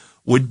do,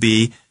 would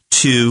be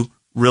to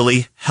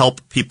really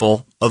help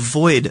people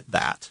avoid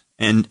that.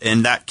 And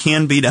that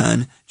can be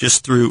done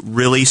just through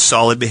really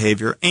solid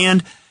behavior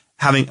and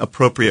having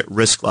appropriate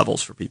risk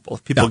levels for people.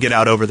 If people get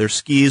out over their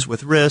skis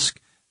with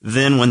risk,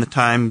 then when the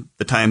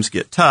times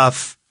get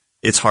tough,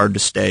 it's hard to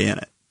stay in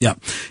it. Yeah.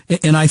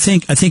 And I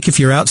think if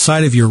you're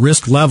outside of your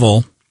risk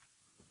level,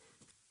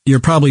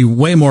 you're probably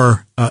way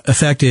more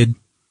affected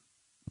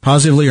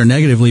positively or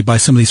negatively by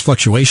some of these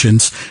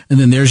fluctuations. And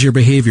then there's your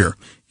behavior.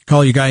 You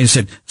call your guy and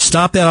said,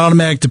 stop that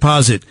automatic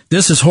deposit.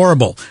 This is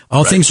horrible.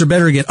 All things are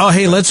better again. Oh,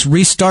 hey, let's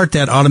restart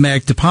that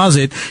automatic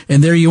deposit.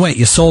 And there you went.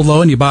 You sold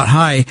low and you bought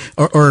high,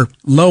 or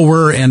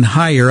lower and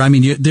higher. I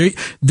mean,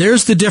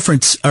 there's the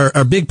difference, or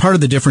a big part of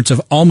the difference of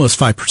almost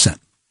 5%.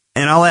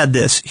 And I'll add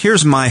this.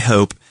 Here's my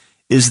hope,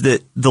 is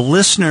that the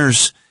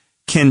listeners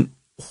can,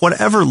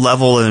 whatever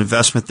level of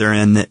investment they're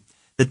in, that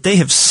they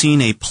have seen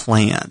a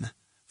plan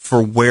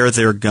for where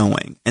they're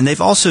going. And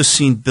they've also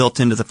seen built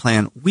into the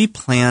plan, we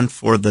plan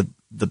for the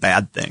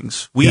bad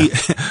things. We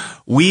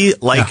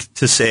like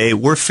to say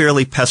we're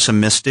fairly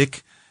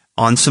pessimistic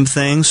on some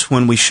things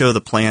when we show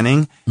the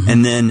planning,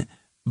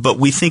 but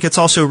we think it's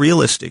also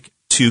realistic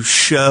to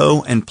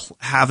show and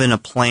have in a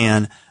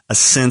plan a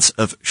sense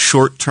of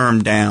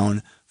short-term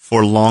down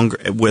for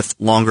with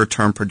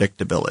longer-term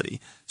predictability.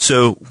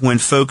 So when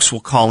folks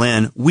will call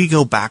in, we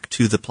go back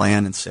to the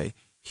plan and say,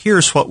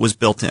 here's what was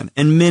built in.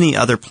 And many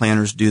other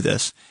planners do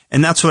this.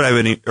 And that's what I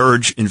would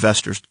urge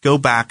investors. Go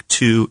back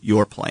to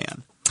your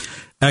plan.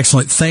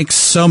 Excellent. Thanks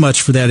so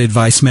much for that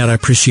advice, Matt. I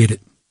appreciate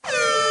it.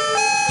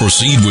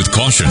 Proceed with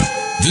caution.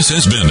 This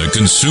has been a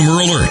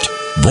Consumer Alert,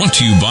 brought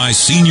to you by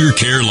Senior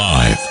Care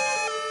Live.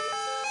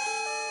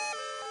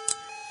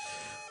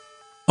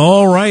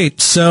 All right.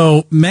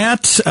 So,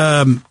 Matt,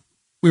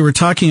 we were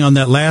talking on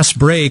that last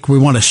break. We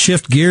want to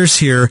shift gears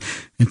here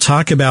and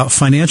talk about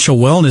financial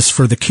wellness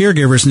for the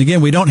caregivers. And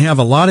again, we don't have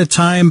a lot of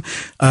time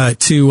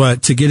to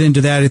get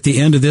into that at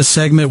the end of this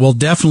segment. We'll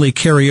definitely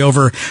carry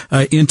over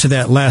into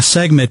that last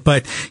segment.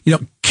 But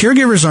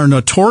caregivers are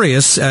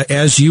notorious,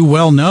 as you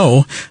well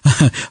know,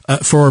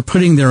 for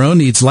putting their own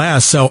needs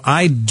last. So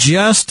I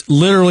just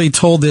literally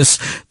told this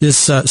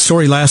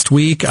story last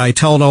week. I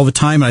tell it all the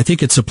time, and I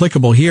think it's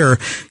applicable here.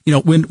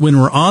 When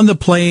we're on the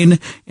plane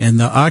and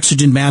the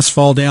oxygen masks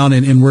fall down,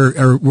 and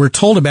we're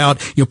told about,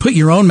 put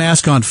your own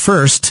mask on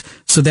first,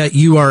 so that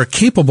you are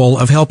capable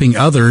of helping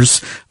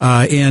others.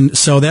 And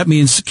so that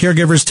means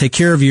caregivers, take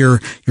care of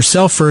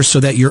yourself first so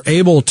that you're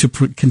able to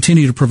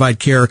continue to provide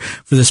care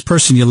for this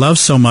person you love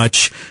so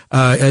much.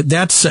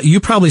 You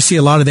probably see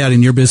a lot of that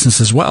in your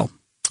business as well.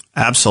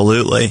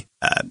 Absolutely.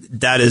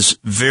 That is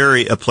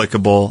very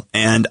applicable.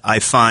 And I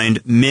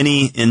find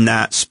many in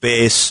that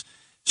space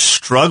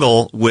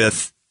struggle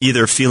with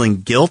either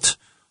feeling guilt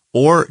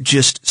or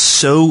just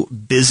so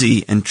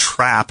busy and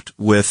trapped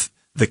with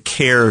the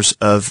cares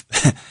of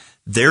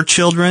their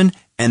children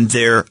and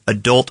their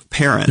adult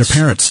parents.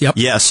 Their parents, yep.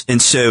 Yes,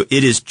 and so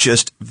it is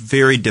just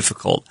very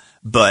difficult,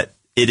 but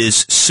it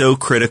is so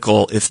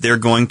critical if they're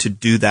going to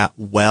do that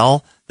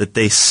well that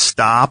they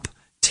stop,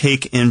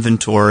 take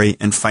inventory,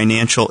 and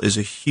financial is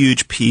a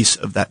huge piece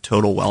of that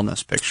total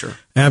wellness picture.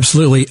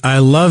 Absolutely. I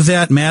love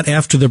that. Matt,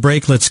 after the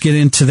break, let's get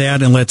into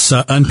that and let's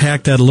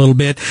unpack that a little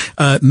bit.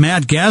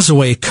 Matt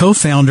Gazaway,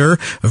 co-founder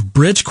of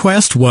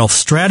BridgeQuest Wealth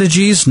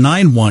Strategies,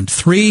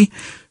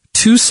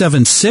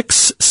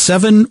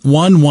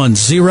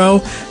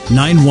 913-276-7110,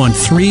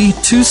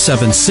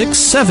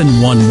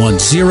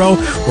 913-276-7110,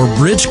 or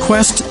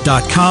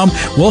bridgequest.com.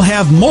 We'll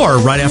have more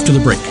right after the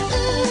break.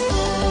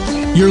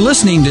 You're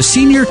listening to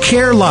Senior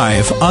Care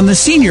Live on the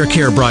Senior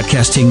Care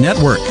Broadcasting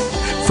Network.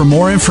 For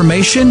more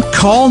information,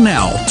 call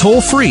now, toll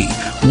free,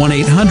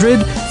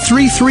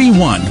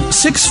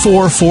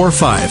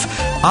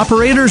 1-800-331-6445.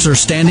 Operators are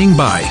standing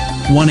by,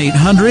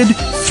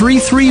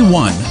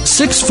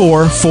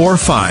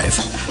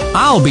 1-800-331-6445.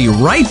 I'll be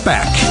right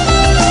back.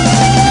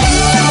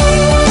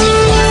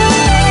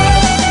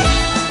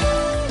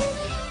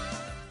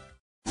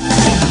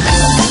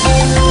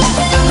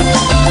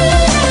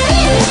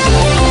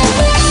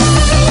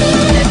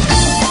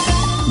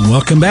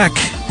 Welcome back.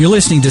 You're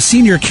listening to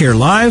Senior Care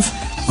Live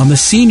on the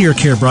Senior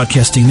Care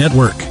Broadcasting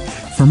Network.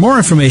 For more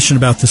information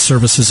about the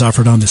services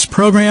offered on this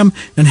program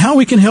and how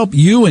we can help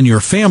you and your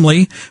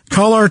family,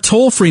 call our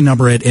toll-free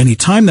number at any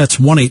time. That's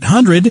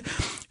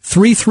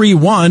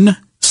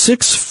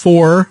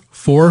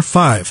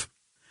 1-800-331-6445.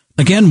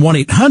 Again,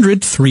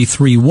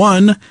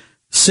 1-800-331-6445.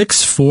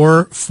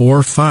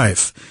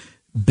 6445.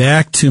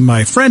 Back to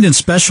my friend and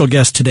special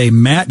guest today,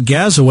 Matt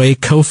Gazaway,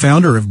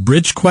 co-founder of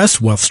BridgeQuest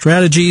Wealth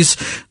Strategies,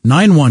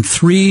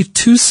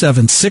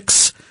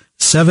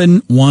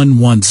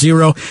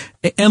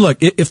 913-276-7110. And look,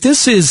 if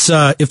this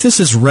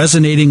is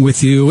resonating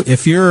with you,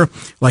 if you're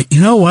like, you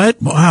know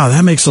what? Wow,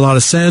 that makes a lot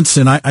of sense.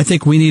 And I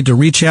think we need to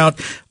reach out,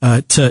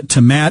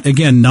 to Matt.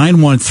 Again,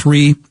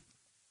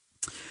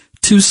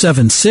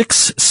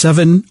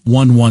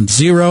 913-276-7110.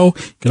 You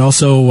can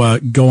also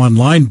go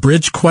online,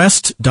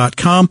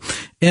 bridgequest.com.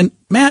 And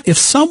Matt, if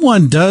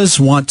someone does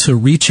want to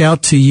reach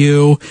out to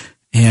you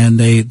and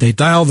they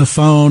dial the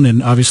phone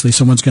and obviously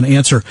someone's going to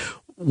answer,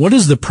 what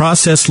does the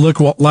process look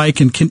like?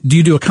 And do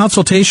you do a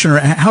consultation or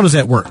how does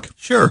that work?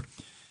 Sure.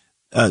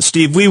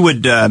 Steve, we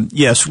would,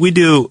 yes, we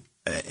do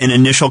an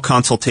initial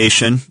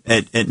consultation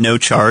at no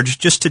charge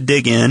just to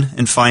dig in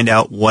and find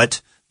out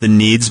what the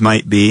needs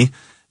might be.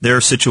 There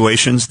are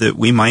situations that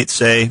we might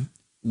say,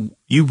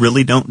 you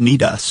really don't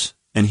need us,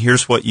 and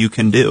here's what you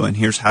can do, and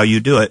here's how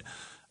you do it.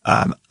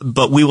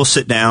 But we will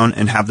sit down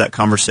and have that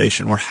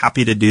conversation. We're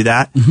happy to do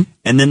that. Mm-hmm.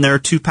 And then there are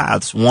two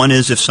paths. One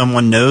is if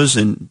someone knows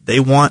and they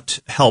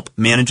want help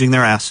managing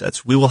their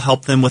assets, we will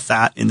help them with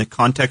that in the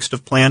context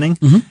of planning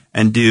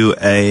and do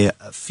a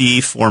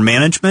fee for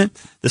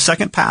management. The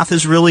second path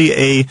is really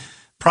a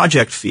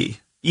project fee.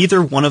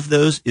 Either one of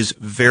those is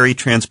very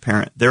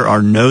transparent. There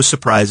are no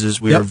surprises.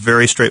 We are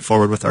very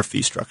straightforward with our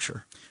fee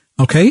structure.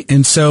 Okay.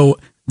 And so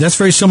that's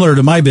very similar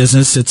to my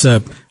business.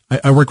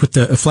 I work with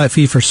a flat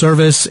fee for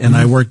service, and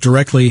I work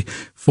directly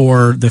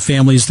for the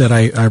families that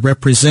I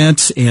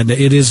represent, and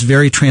it is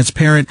very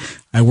transparent.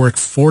 I work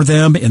for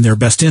them in their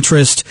best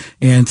interest,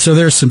 and so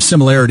there's some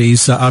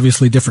similarities,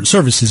 obviously different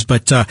services,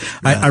 but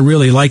I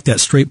really like that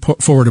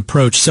straightforward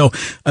approach. So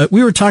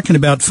we were talking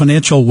about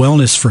financial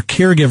wellness for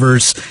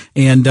caregivers,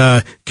 and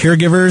I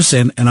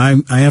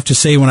have to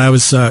say when I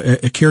was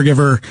a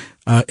caregiver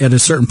at a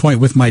certain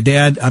point with my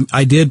dad,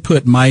 I did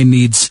put my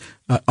needs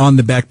on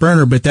the back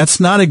burner, but that's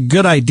not a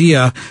good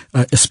idea,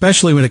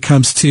 especially when it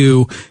comes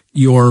to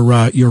your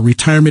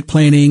retirement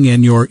planning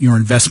and your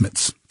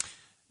investments.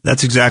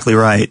 That's exactly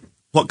right.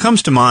 What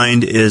comes to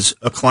mind is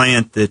a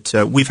client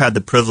that we've had the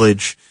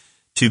privilege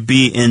to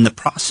be in the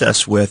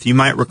process with. You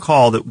might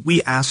recall that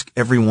we ask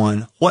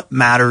everyone what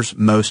matters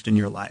most in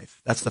your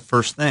life. That's the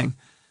first thing.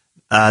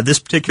 This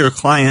particular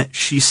client,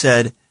 she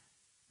said,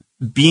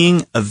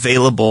 being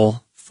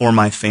available for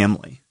my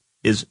family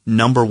is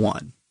number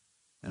one.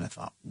 And I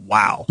thought,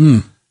 wow,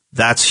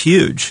 that's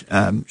huge.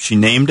 She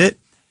named it.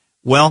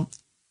 Well,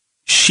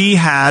 she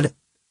had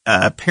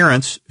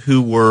parents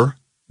who were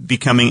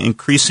becoming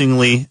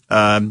increasingly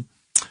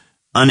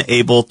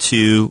unable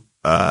to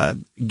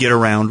get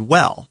around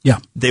well. Yeah.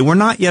 They were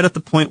not yet at the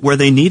point where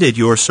they needed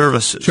your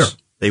services. Sure.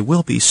 They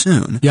will be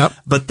soon. Yep.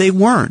 But they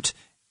weren't.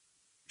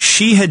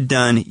 She had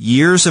done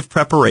years of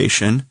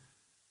preparation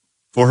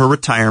for her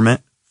retirement,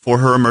 for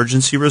her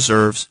emergency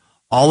reserves.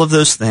 All of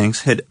those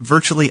things had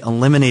virtually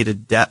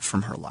eliminated debt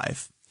from her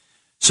life.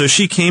 So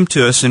she came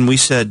to us and we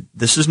said,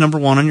 this is number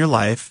one on your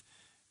life.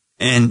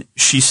 And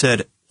she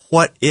said,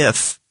 what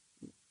if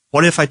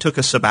I took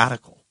a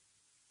sabbatical?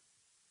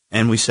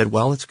 And we said,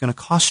 well, it's going to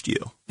cost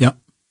you. Yep.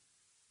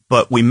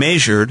 But we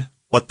measured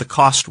what the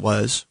cost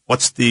was.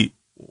 What's the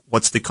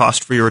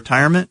cost for your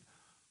retirement?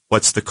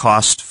 What's the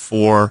cost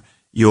for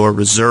your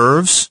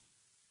reserves?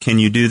 Can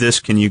you do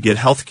this? Can you get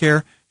health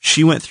care?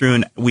 She went through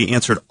and we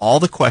answered all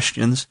the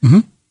questions,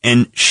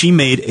 and she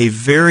made a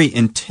very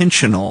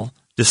intentional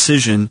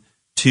decision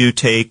to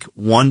take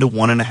 1 to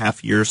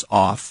 1.5 years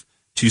off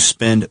to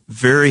spend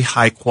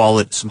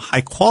some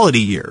high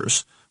quality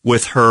years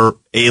with her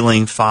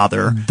ailing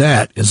father.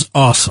 That is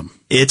awesome.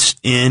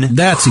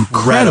 That's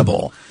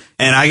incredible.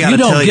 And I got to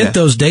tell you, you don't get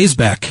those days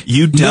back.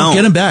 You don't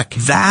get them back.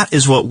 That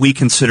is what we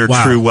consider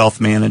true wealth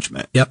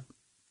management. Yep.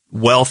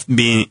 Wealth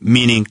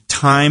meaning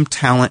time,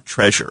 talent,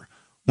 treasure.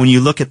 When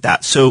you look at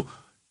that. So,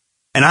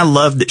 and I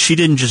love that she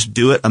didn't just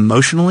do it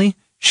emotionally.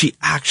 She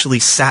actually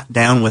sat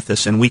down with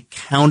us and we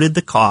counted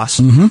the cost.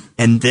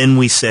 And then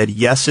we said,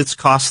 yes, it's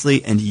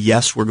costly. And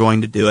yes, we're going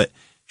to do it.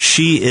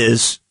 She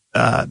is,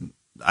 I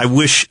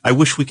wish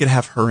we could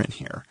have her in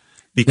here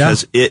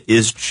because it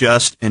is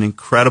just an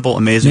incredible,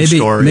 amazing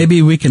story.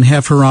 Maybe we can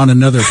have her on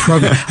another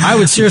program.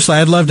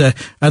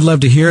 I'd love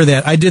to hear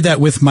that. I did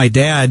that with my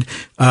dad,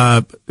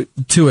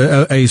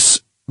 to a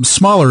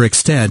smaller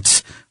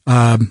extent.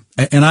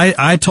 And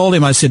I told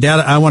him, I said, Dad,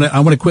 I want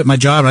to quit my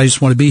job. I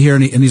just want to be here.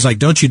 And he's like,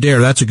 don't you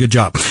dare. That's a good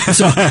job.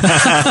 So,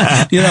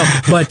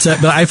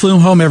 but I flew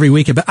him home every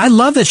weekend. But I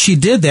love that she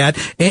did that.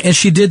 And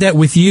she did that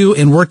with you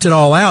and worked it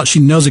all out.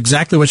 She knows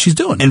exactly what she's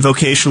doing. And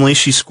vocationally,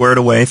 she squared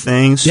away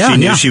things. Yeah, she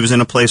knew she was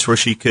in a place where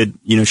she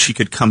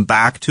could come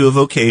back to a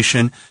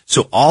vocation.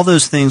 So all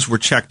those things were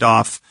checked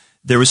off.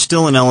 There was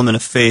still an element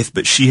of faith,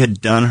 but she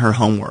had done her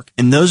homework.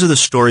 And those are the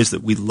stories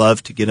that we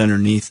love to get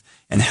underneath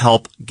and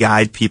help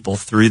guide people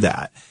through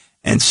that.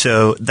 And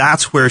so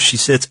that's where she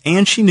sits.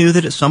 And she knew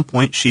that at some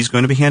point she's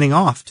going to be handing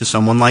off to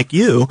someone like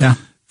you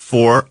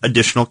for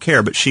additional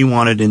care. But she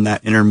wanted in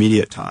that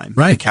intermediate time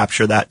to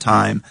capture that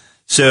time.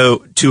 So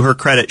to her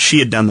credit, she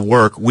had done the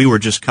work. We were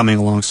just coming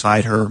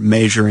alongside her,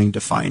 measuring,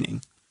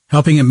 defining,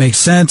 helping it make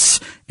sense.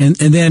 And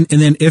then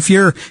if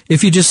you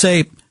just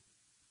say,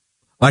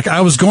 like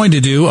I was going to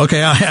do,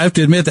 okay, I have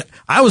to admit that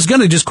I was going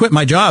to just quit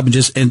my job and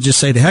just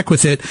say to heck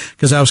with it,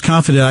 because I was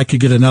confident I could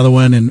get another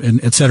one,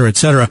 and et cetera, et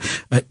cetera.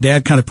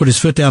 Dad kind of put his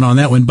foot down on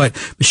that one, but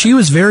she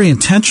was very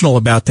intentional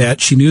about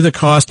that. She knew the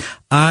cost.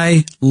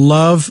 I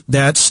love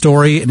that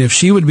story. And if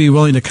she would be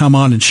willing to come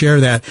on and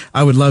share that,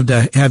 I would love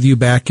to have you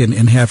back and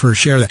have her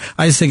share that.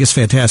 I just think it's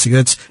fantastic.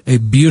 That's a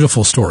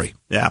beautiful story.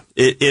 Yeah,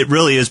 it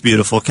really is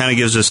beautiful. It kind of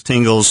gives us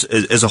tingles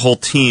as a whole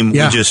team.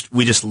 Yeah.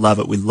 We just love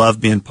it. We love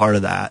being part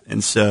of that.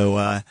 And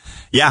so,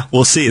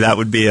 we'll see. That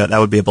would be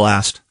a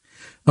blast.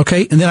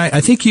 Okay. And then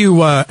I think you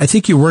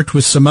worked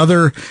with some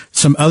other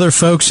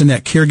folks in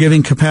that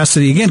caregiving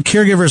capacity. Again,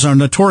 caregivers are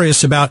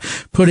notorious about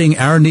putting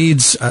our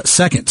needs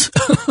second.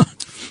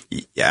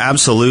 Yeah,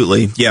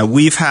 absolutely. Yeah,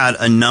 we've had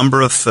a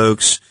number of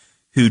folks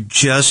who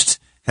just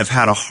have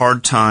had a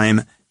hard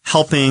time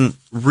helping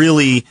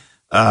really,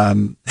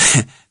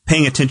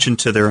 paying attention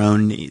to their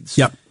own needs.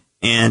 Yep.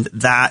 And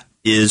that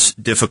is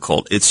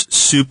difficult. It's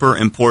super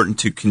important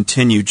to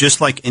continue. Just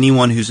like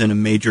anyone who's in a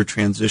major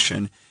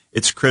transition,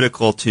 it's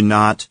critical to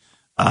not,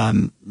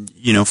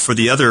 for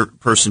the other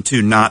person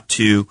too, not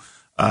to,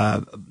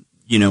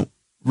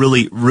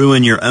 really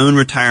ruin your own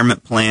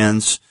retirement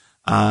plans,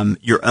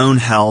 your own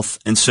health.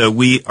 And so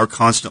we are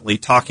constantly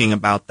talking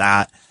about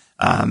that,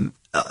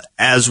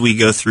 as we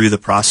go through the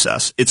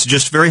process. It's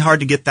just very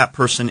hard to get that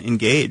person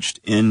engaged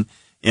in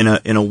a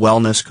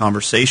wellness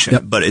conversation,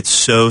 yep. But it's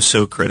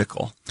so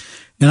critical.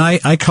 And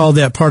I call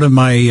that part of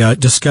my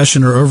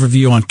discussion or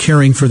overview on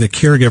caring for the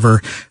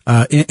caregiver.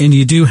 And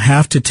you do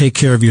have to take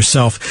care of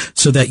yourself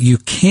so that you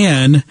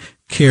can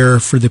care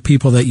for the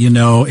people that you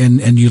know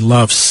and you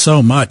love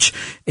so much.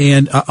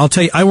 And I'll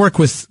tell you, I work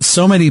with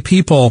so many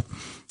people,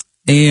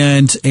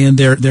 and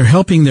they're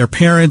helping their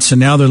parents, and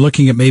now they're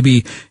looking at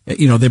maybe,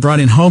 they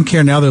brought in home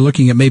care. Now they're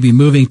looking at maybe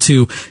moving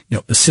to,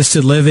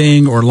 assisted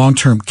living or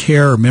long-term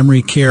care or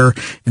memory care,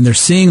 and they're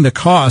seeing the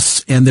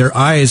costs, and their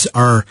eyes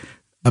are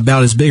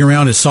about as big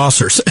around as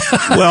saucers.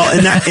 Well,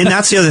 and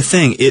that's the other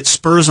thing. It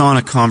spurs on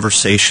a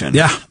conversation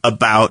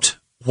about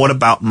what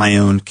about my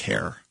own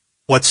care?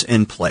 What's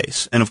in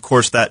place? And of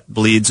course that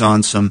bleeds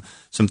on some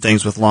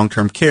things with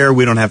long-term care.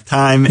 We don't have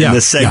time in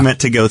this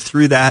segment to go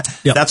through that.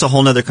 Yep. That's a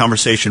whole nother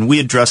conversation. We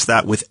address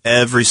that with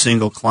every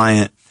single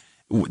client.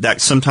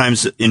 That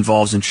sometimes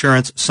involves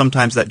insurance.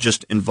 Sometimes that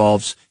just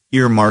involves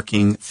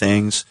earmarking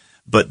things.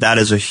 But that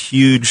is a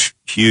huge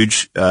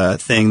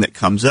thing that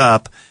comes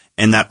up.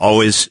 And that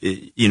always,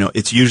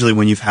 it's usually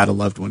when you've had a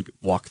loved one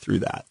walk through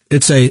that.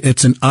 It's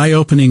an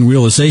eye-opening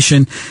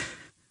realization.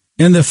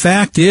 And the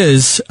fact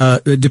is,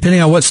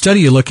 depending on what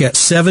study you look at,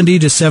 70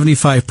 to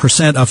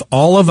 75% of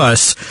all of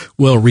us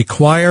will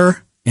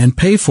require and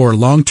pay for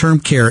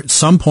long-term care at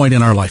some point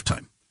in our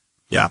lifetime.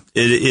 Yeah,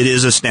 it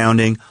is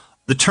astounding.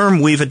 The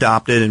term we've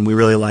adopted and we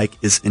really like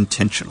is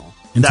intentional.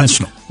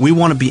 We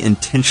want to be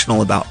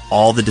intentional about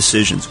all the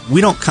decisions.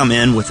 We don't come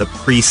in with a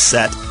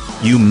preset,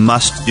 you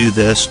must do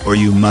this or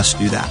you must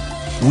do that.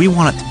 We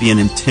want it to be an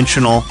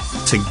intentional,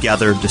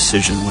 together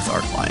decision with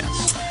our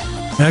clients.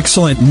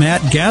 Excellent.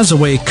 Matt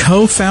Gazaway,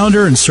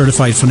 co-founder and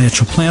certified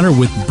financial planner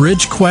with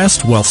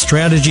BridgeQuest Wealth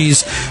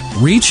Strategies.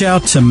 Reach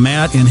out to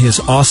Matt and his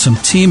awesome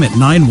team at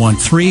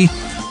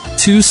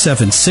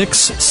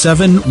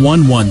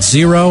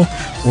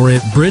 913-276-7110 or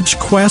at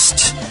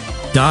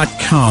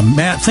bridgequest.com.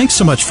 Matt, thanks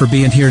so much for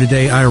being here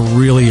today. I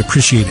really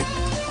appreciate it.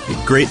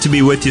 Great to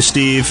be with you,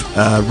 Steve.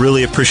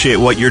 Really appreciate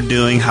what you're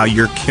doing, how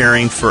you're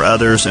caring for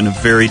others in a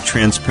very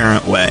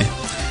transparent way.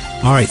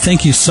 All right.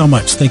 Thank you so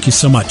much. Thank you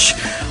so much.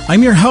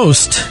 I'm your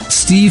host,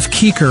 Steve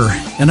Keeker,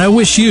 and I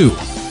wish you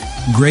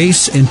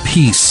grace and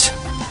peace.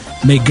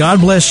 May God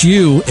bless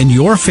you and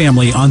your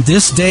family on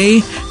this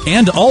day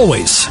and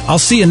always. I'll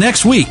see you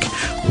next week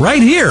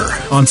right here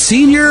on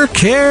Senior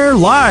Care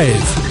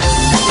Live.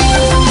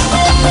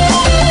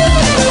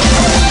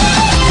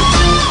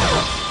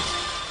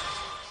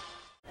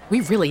 We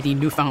really need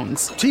new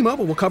phones.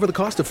 T-Mobile will cover the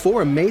cost of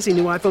 4 amazing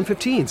new iPhone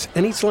 15s,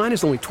 and each line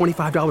is only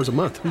 $25 a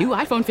month. New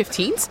iPhone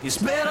 15s? It's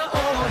better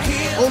over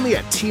here. Only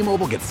at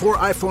T-Mobile, get 4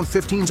 iPhone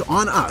 15s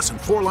on us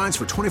and 4 lines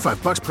for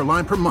 $25 per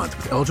line per month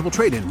with eligible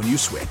trade-in when you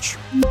switch.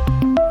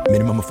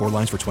 Minimum of 4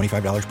 lines for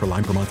 $25 per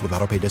line per month with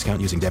autopay discount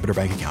using debit or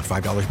bank account.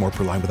 $5 more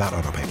per line without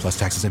autopay, plus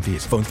taxes and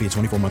fees. Phone fee at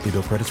 24 monthly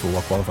bill credits for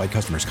well-qualified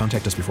customers.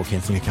 Contact us before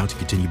canceling account to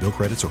continue bill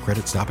credits or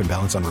credit stop and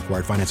balance on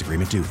required finance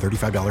agreement due.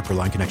 $35 per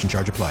line connection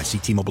charge applies. See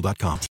T-Mobile.com.